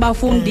aye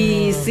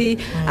kubafundisi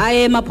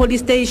aye ema-police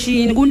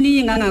station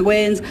kuningi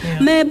angakwenza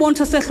mebona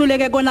ukuthi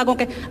sehluleke kona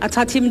konke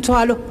athathe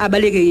imithwalo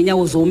abaleke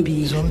ngenyawo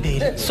zombili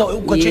so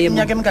ugoje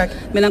iminyaka emingaki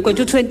mina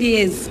ngigoje 20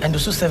 years and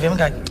ususeve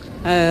emingaki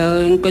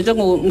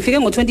ngifike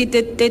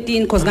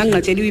ngo2013 because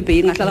nganginqatshela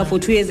iBay ngahlala for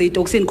 2 years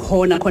eToxin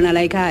khona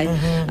la ekhaya.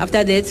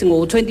 After that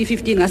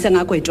ngo2015 ngase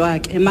ngagwetshwa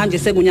ke manje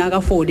sekunyaka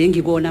 4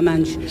 engikona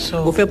manje.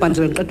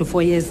 Ngofebruary ngiqeda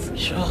 4 years.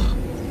 Sure.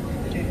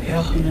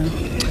 Yeah.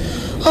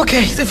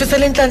 Okay,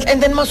 sifisela inhlanhla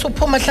and then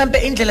masuphuma mhlambe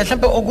indlela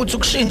mhlambe ukuthi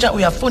ukushintsha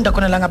uyafunda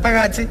khona la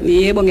ngaphakathi.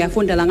 Yebo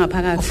ngiyafunda la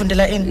ngaphakathi.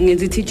 Ufundela ini?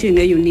 Ngenza teaching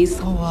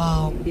eUnisa. Oh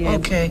wow. Yeah.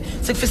 Okay.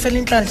 Sikufisela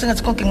inhlanhla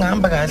sengathi konke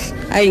ngihamba kahle.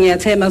 Hayi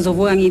ngiyathemba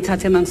zovuka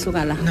ngiyithathe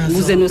mangisuka la.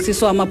 Ukuze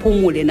nosisi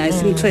wamaphumule naye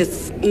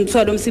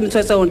umthwalo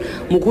umsimthwesa wona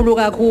mukhulu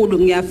kakhulu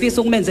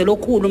ngiyafisa ukumenzela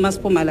okukhulu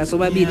masiphuma la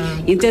sobabili.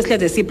 Into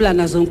esihleze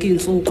siplana zonke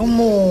insuku.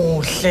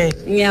 Umuhle.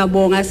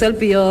 Ngiyabonga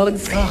Selbeyond.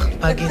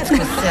 Bakithi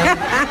kusiyama.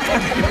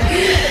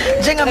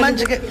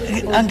 Njengamanje ke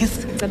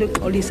angisicela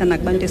ukuxolisa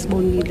nakubantu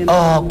esibonile.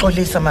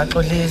 Xolisa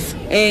maxolisa.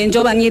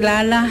 Njoba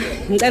ngilala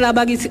ngicela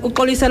abakithi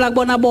uxolisa la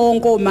kubona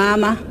bonke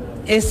omama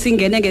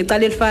esingene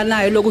ngecala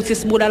elifanayo lokuthi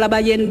sibulala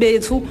abayeni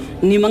bethu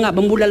nima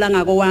ngabambulala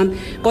ngako wami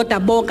kodwa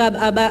bonke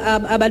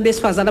abantu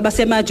besifazana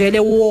abasemajele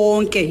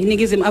wonke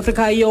iningizimu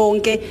Afrika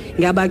yonke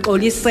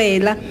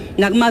ngiyabaxolisela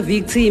nakuma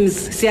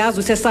victims siyazi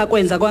ukuthi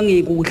sesakwenza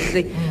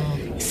kwangekuhle.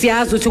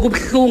 Siyazi ukuthi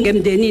kubhlungu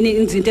emndenini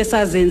izinto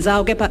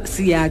esazenzayo kepha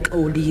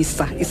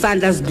siyaxolisa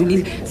isandla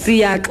sidlulile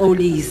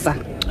siyaxolisa.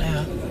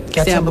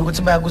 Ngiyathemba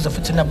ukuthi bayakuza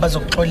futhi nabo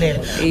bazokuxolela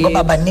ngoba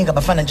abaningi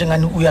abafana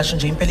njengani uyasho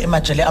nje impela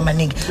emajele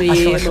amaningi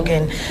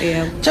ahlukahlukene.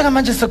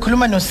 Njengamanje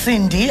sikhuluma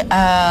noSindi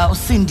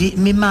uSindi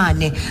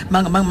Mimane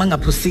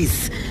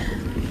mangaphusisi.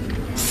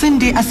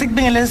 Sindi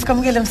asikubingelele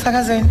sikamukele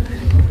emsakazweni.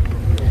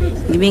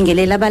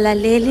 Ngibingelela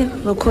abalaleli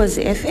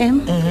Ukhozi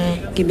FM.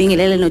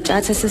 Ngibingelela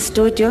noTshatha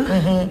se-studio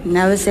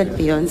nawe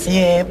Selbeyond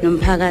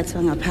nomphakathi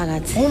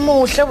wangaphakathi.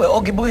 Umuhle we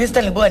okibuka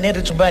hairstyle ngibuka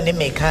ne-ridge ubuka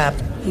ne-makeup.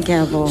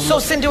 Ngiyabonga. So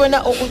Sindi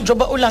wena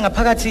njoba ula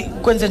ngaphakathi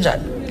kwenze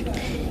njani?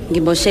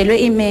 Ngiboshelwe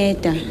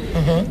imeda.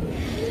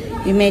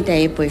 Imeda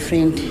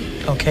ye-boyfriend.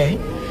 Okay.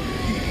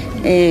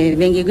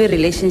 Bengikwi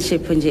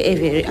relationship nje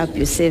very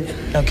abusive.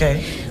 Okay.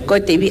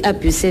 Kodwa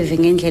ibi-abusive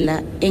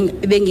ngendlela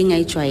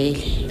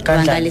bengingayijwayele.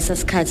 Ngalesa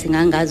sikhathi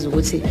ngangazi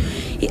ukuthi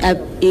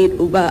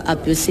uba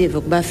abusive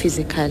kuba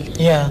physical.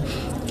 Yeah.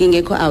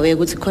 Ngingekho aware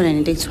ukuthi khona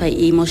into ekuthiwa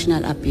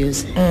emotional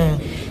abuse.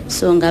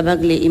 So ngaba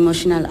kule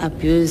emotional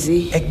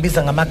abuse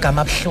ekubiza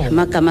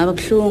ngamagama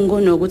abuhlungu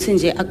nokuthi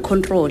nje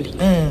akucontrol.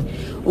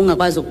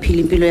 Ungakwazi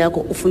ukuphila impilo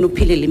yakho ufuna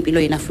ukuphile lempilo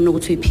yena afuna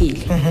ukuthi uyiphile.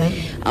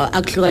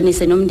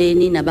 Akuhlukanise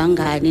nomndeni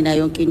nabangani na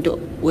yonke into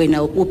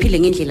wena uphile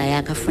ngendlela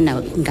yakhe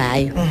afuna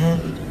ngayo.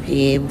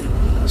 Yebo.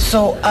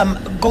 So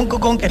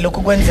konke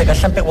lokho kwenzeka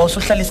mhlambe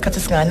wawusuhlala isikhathi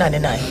singanani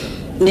naye?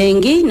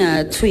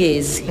 Ngina 2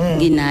 years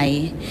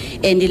nginaye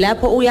and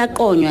lapho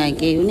uyaqonywa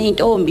ke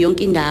unentombi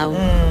yonke indawo.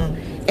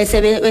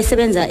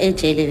 Esebenza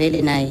ejele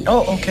vele naye.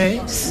 Oh okay.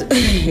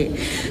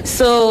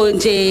 So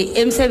nje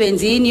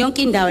emsebenzini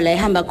yonke indawo la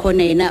ihamba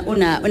khona yena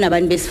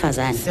unabantu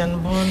besifazane.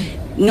 Siyanibona.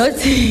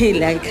 Not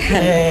like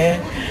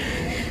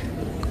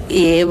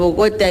yebo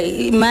kodwa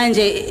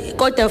manje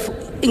kodwa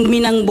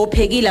mina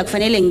ngibophekile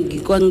kufanele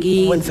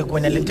wenze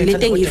kuwena lento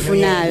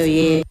engifunayo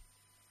ye.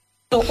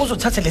 So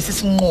uzothatha lesi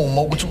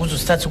sinqumo ukuthi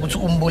uzosithatha ukuthi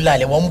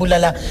umbulale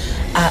wambulala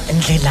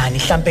ndlelani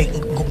mhlambe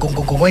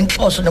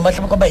ngokwenhloso noma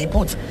mhlambe kwaba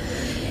yiphutha?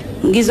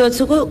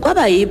 Ngizothi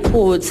kwaba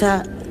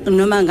yiphutha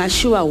noma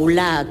ngashiwa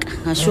ulaka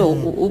ngashiwa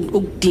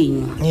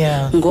ukudinwa.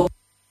 Ngo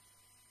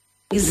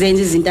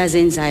izenze izinto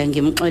azenzayo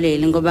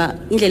ngimxolele ngoba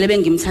indlela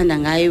bengimthanda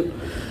ngayo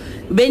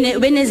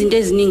benezinto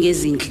eziningi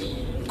ezinhle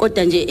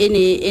kodwa nje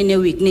ene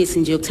weakness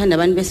nje ukuthanda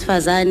abantu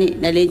besifazane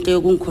nalento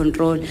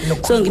yokuncontrol.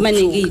 So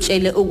ngimane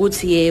ngiyitshele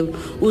ukuthi yebo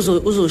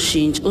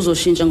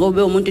uzoshintsha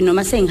ngoba umuntu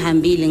noma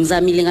sengihambile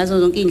ngizamile ngazo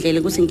zonke indlela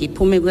ukuthi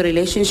ngiphume kwi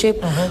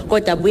relationship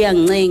kodwa buya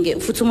ngincenge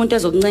futhi umuntu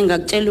ezokuncenga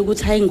akutshela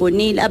ukuthi hayi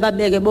ngonile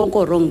ababeke bonke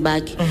wrong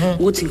bakhe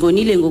ukuthi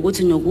ngonile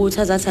ngokuthi nokuthi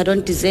azathi I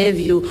don't deserve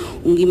you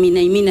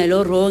ngimina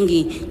lo wrong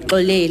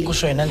xolele.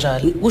 Kusho yena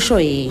njalo. Kusho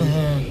yena.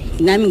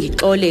 Nami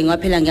ngixole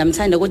ngaphela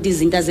ngiyamthanda kodwa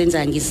izinto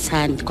azenza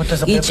ngizithanda.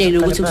 Ngitshela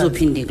ukuthi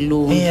kuzophinde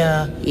kulunge.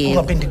 Yeah.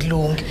 Kungaphinde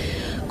kulunge.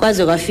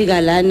 Kwaze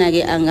kwafika lana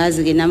ke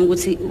angazi ke nami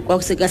ukuthi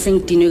kwakusekase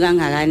ngidinwe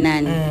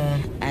kangakanani.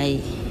 Ayi.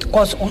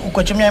 Kwaze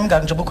ugotshe umnyaka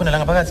emingaki nje ubukhona la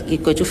ngaphakathi?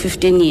 Ngigotshe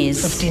 15 years.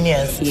 15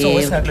 years. So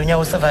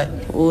wesingakulonyaka u7?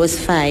 Was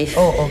 5.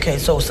 Oh okay,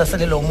 so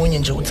usaselela umunye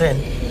nje u10.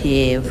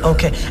 Yebo.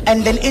 Okay.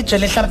 And then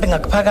ijele mhlambe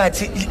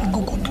ngaphakathi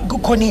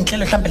kukhona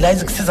inhlelo mhlambe la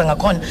ezikusiza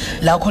ngakhona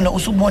la khona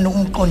usubona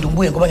umqondo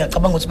ubuye ngoba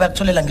ngiyacabanga ukuthi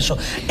bayakutholela ngisho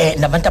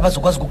nabantu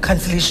abazokwazi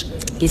ukukhanselisha.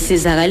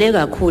 Ngisizakale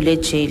kakhulu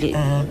ejele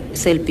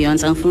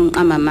Selbeyond angifuna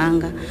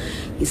uqamamanga.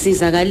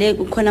 Ngisizakale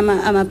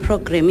kukhona ama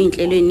program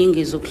inhlelo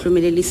eziningi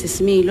zokuhlumelelisa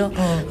isimilo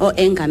o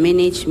anger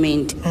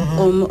management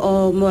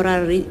o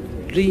moral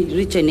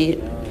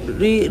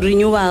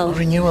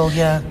renewal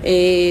yeah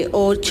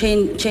or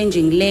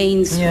changing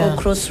lanes or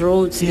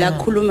crossroads la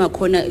khuluma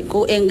khona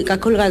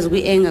kakhulukazi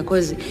kwi anger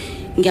because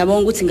ngiyabona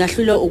ukuthi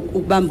ngahlula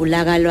ukubamba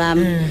ulaka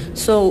lwami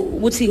so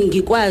ukuthi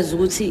ngikwazi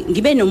ukuthi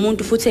ngibe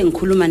nomuntu futhi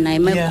engikhuluma naye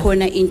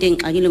makukhona into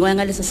engixakile ngoba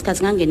ngalesa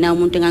sikhathi ngangenawo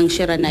umuntu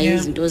engangishare naye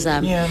izinto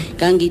zami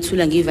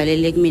ngangithula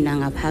ngivalele kumina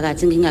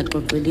ngaphakathi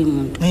ngingaxoxeli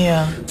umuntu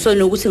so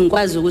nokuthi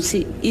ngikwazi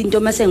ukuthi into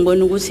mase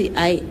ngibona ukuthi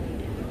ayi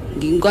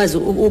ngikwazi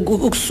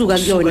ukusuka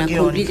kuyona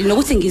completely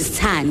nokuthi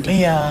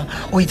ngizithande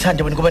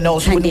uyithande wena ngoba nawe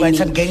usubona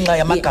ungayithandi ngenxa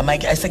yamagama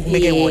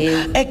asekubeke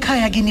wona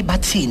ekhaya kini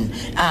bathini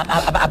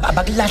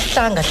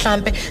abakulahlanga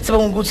mhlambe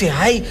sebona ukuthi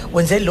hayi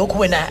wenze lokho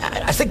wena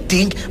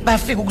asekudingi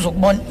bayafika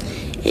ukuzokubona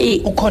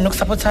ukhona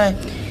ukusupportayo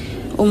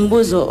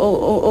umbuzo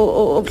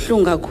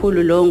obhlungu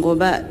kakhulu lo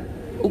ngoba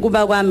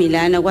ukuba kwami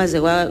lana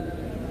kwaze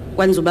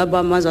kwanza ubaba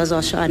wami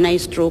wazwashana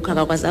i-stroke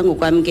akakwazanga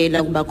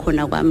ukwamkela kuba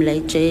khona kwami la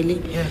ejele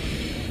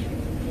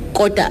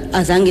kodwa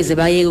azange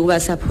zebayeke kuba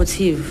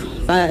supportive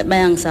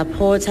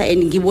bayangisupporta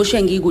and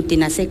ngiboshwe ngikude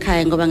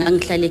nasekhaya ngoba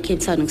ngangihlala eCape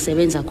Town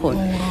ngisebenza khona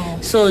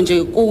so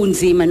nje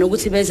kunzima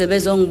nokuthi beze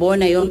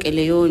bezongibona yonke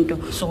leyo nto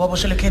so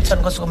waboshela eCape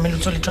Town kwase kumele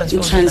uthole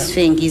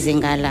transfer ngize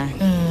ngala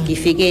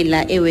ngifike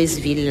la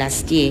eWestville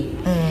last year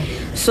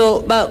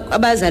so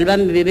abazali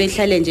bami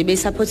bebehlale nje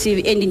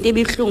besupportive and into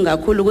ebihlungu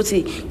kakhulu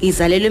ukuthi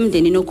ngizalelwe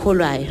emndenini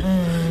okholwayo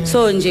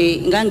so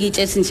nje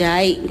ngangitshethi nje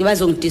hayi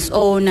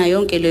ngibazongidisowner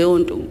yonke leyo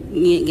nto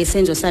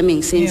ngesenzo sami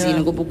ngisenzile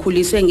ngoba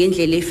ukhuliswe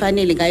ngendlela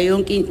efanele ngayo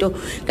yonke into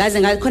ngaze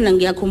ngakhona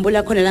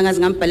ngiyakhumbula khona la ngaze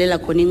ngambhalela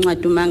khona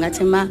incwadi uma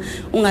ngathi ma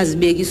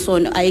ungazibeki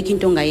isono ayikho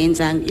into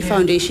ongayenzanga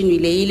ifoundation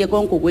ileyile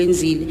konke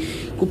okwenzile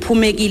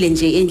kuphumekile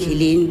nje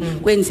endleleni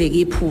kwenzeka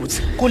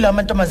iphutha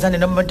kulamantombazane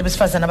noma abantu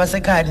besifazana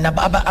abasekhaya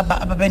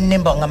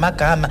ababenemba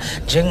ngamagama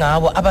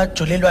njengawo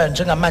abajulelwayo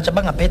njengamanje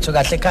abangaphethwe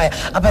kahle ekhaya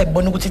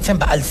abayibona ukuthi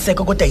ithemba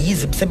alisekho kodwa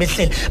yize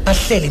sebehleli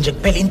bahleli nje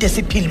kuphela into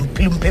esiphila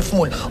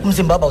umphefumulo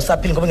umzimba wabo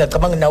usaphila ngoba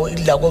ngiyacabanga nawo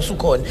la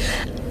kwasukhona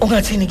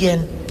ungathini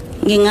kuyena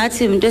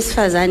ngingathi umuntu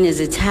esifazane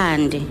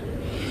zithande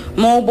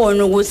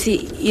mawubona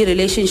ukuthi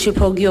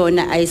i-relationship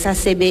okuyona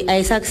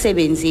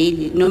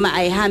ayisakusebenzeli noma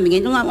ayihambi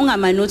ngento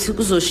ungamanothi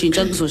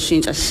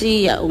kuzoshintsha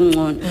shiya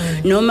ungcono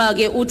noma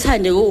ke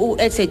uthande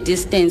at a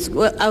distance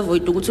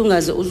avoid ukuthi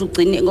ungaze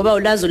uzugcine ngoba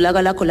ulazo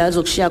laka lakho la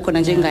uzokushiya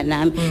khona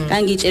njenganami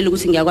ngangitshela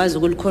ukuthi ngiyakwazi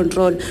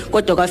ukulicontrol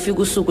kodwa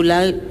kwafika usuku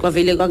la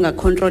kwavele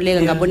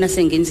kwangacontroleka ngabona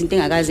sengenza into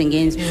engakaze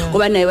ngenze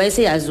ngoba naye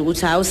wayeseyazi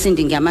ukuthi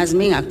awusindi ngiyamazi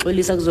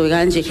mengaxolisa kuzowe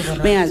kanje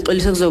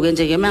mengaxolisa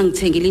kuzokwenza ke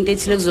mangithengile into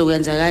ethile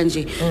kuzokwenza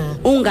kanje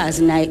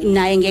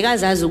naye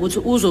ngekazazi ukuthi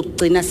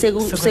uzogcina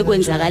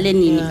sekwenzakale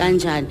nini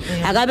kanjani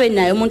akabe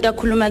naye umuntu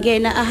akhuluma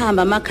kena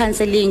ahamba ama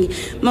counseling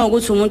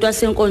mawukuthi umuntu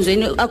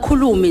wasenkonzweni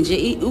akhulume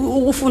nje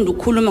ukufunda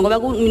ukukhuluma ngoba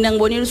mina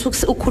ngibonile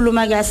ukuthi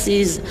ukukhuluma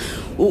kuyasiza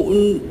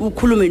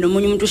ukhulume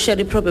nomunye umuntu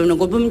ushare problem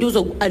ngoba umuntu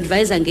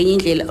uzokuadvise ngenye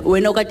indlela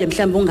wena okade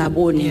mhlawumbe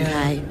ungaboni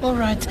ngayo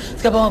alright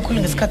sikaba kakhulu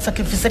ngesikhathi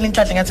sakhe Fisela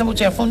Inhlanhla ngathemba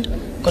ukuthi uyafunda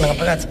khona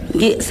ngaphakathi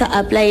ngisa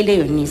apply le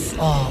yonisa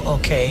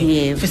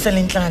okay Fisela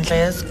Inhlanhla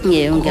yes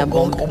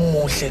ngiyabonga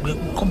umuhle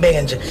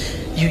qhubeke nje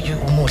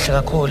umuhle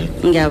kakhulu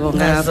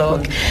ngiyabonga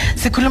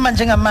sikhuluma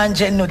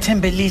njengamanje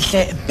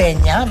noThembelihle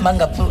Bhenya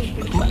mangaphu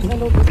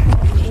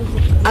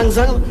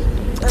angizange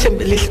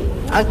Thembelihle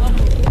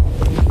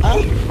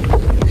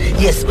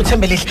yes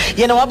uThembelihle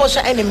yena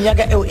waboshwa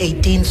eneminyaka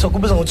ewu18 so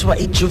kubizwa ngokuthiwa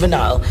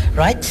i-juvenile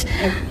right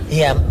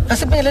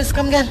asibekele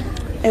sikamkela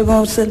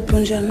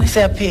uselphunjana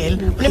siyaphila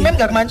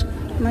unememngaka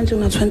manje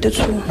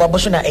una-22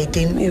 waboshwa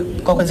na-18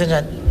 kwakwenze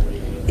njani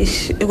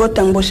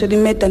kodwa ngiboshela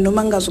imeda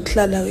noma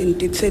ngingazukuhlala in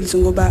details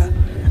ngoba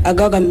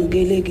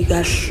akakamukeleki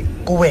kahle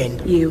kuwena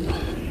yebo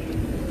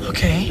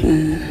okay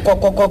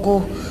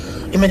kwaku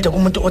imeda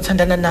kumuntu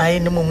othandana naye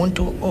noma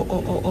umuntu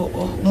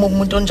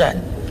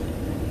onjani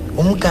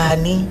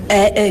umngani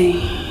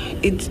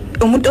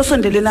umuntu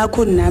osondelene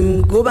kakhulu nami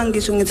ngoba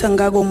ngisho ngithi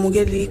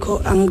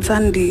angikakomukelikho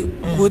angithandi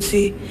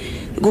ukuthi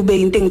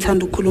kube into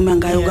engithanda ukukhuluma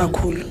ngayo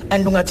kakhulu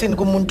and ungathini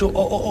kumuntu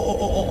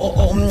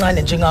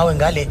omncane njengawe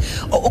ngale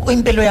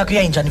impilo yakho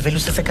yayinjani vele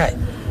usesekhaya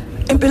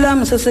impilo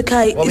yami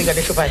usesekhaya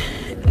wabingahluphayo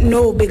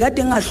no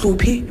bekade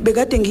ngahluphi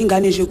bekade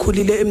ngingane nje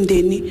ekhulile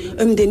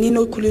emndenini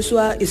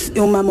okhuliswa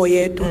umama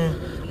oyedwa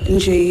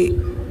nje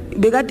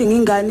bekade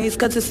ngingane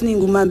isikhathi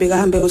esiningi uma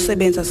bekahamba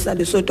eyosebenza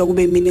sisale sodwa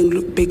kube mina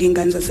engibheka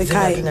ingane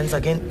zasekhaya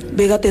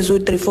bekade zo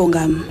 3-4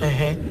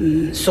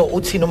 ngami so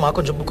uthini uma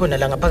wakho nje ubukhona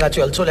la ngaphakathi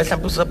uyalithola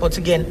mhlawumbe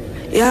usupport kuyena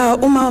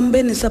uma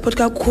mbeni support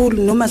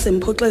kakhulu noma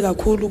semphoxe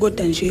kakhulu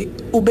kodwa nje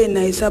ube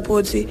nayo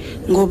support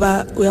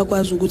ngoba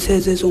uyakwazi ukuthi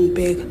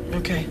ezongibheka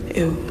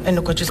and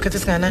ugoje isikhathi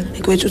singanani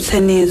kwethu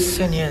 10 years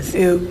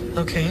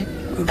okay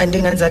and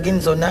ingenzeka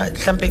inzona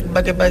mhlawumbe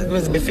bake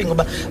befika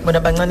ngoba bona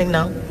bancane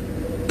kunawo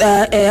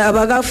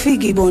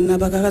abakafiki bona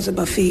abakakaze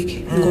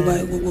bafiki ngoba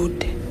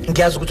kukude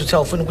ngiyazi ukuthi uthi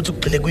awufuna ukuthi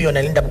ugxile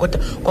kuyona le ndaba kodwa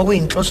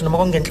kwakuyinhloso noma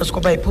kwakungenhloso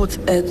kuba yiphutha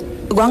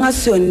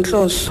kwangasiyona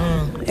inhloso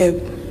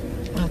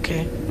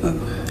okay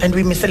and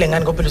uyimisele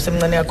ngani ngoba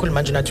usemncane kakhulu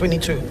manje na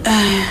 22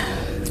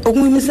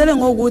 ukuyimisele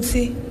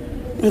ngokuthi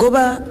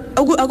ngoba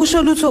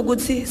akusho lutho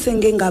ukuthi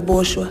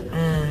sengengaboshwa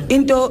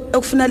into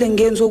okufanele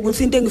ngenze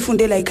ukuthi into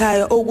engifundela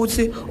ekhaya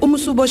ukuthi uma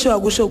usuboshwa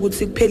kusho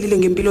ukuthi kuphelile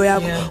ngempilo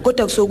yakho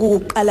kodwa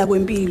kusokuqala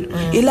kwempilo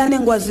ilana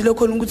engikwazile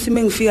khona ukuthi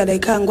mengifika la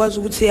ekhaya ngikwazi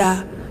ukuthi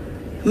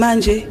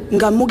manje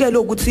ngamukela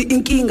ukuthi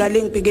inkinga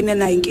lengibhekene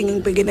nayo inkinga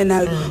engibhekene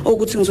nayo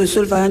ukuthi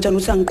ngizoyisolve kanjani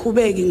ukuthi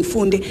angiqhubeke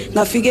ngifunde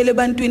ngafikele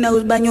ebantwini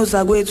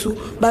abanyoza kwethu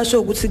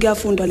basho ukuthi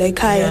kuyafundwa la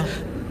ekhaya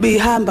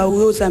behamba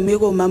uyozama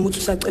komama uthi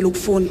usacela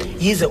ukufunda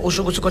yize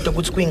usho ukuthi kodwa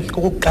ukuthi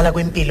ukuqala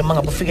kwempilo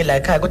mangabe ufike la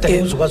ekhaya kodwa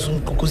ngizokwazi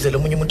ukugqugquzela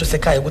umunye umuntu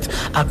osekhaya ukuthi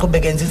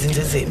aqhubeke enze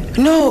izinto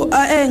ezimbi no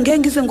ngeke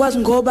ngize ngikwazi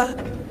ngoba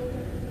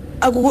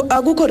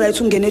akukho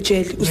right ungene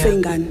ejele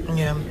useyingane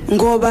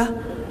ngoba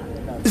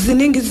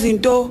ziningi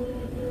izinto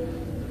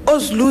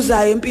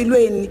oziluzayo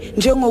empilweni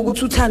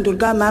njengokuthi uthando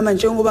likamama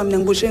njengoba mina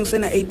ngiboshe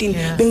ngisena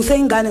 18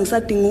 bengiseyingane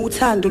ngisadinga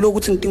uthando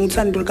lokuthi ngidinga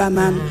uthando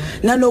likamama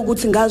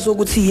nalokuthi ngazi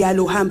ukuthi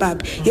iyalo uhamba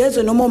phi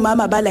yezwe noma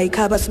umama bala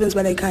ekhaya abasebenzi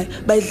bala ekhaya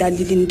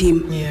bayidlalile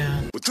indima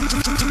 3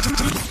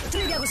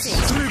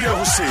 kuya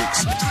ku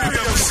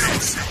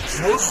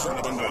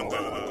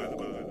 6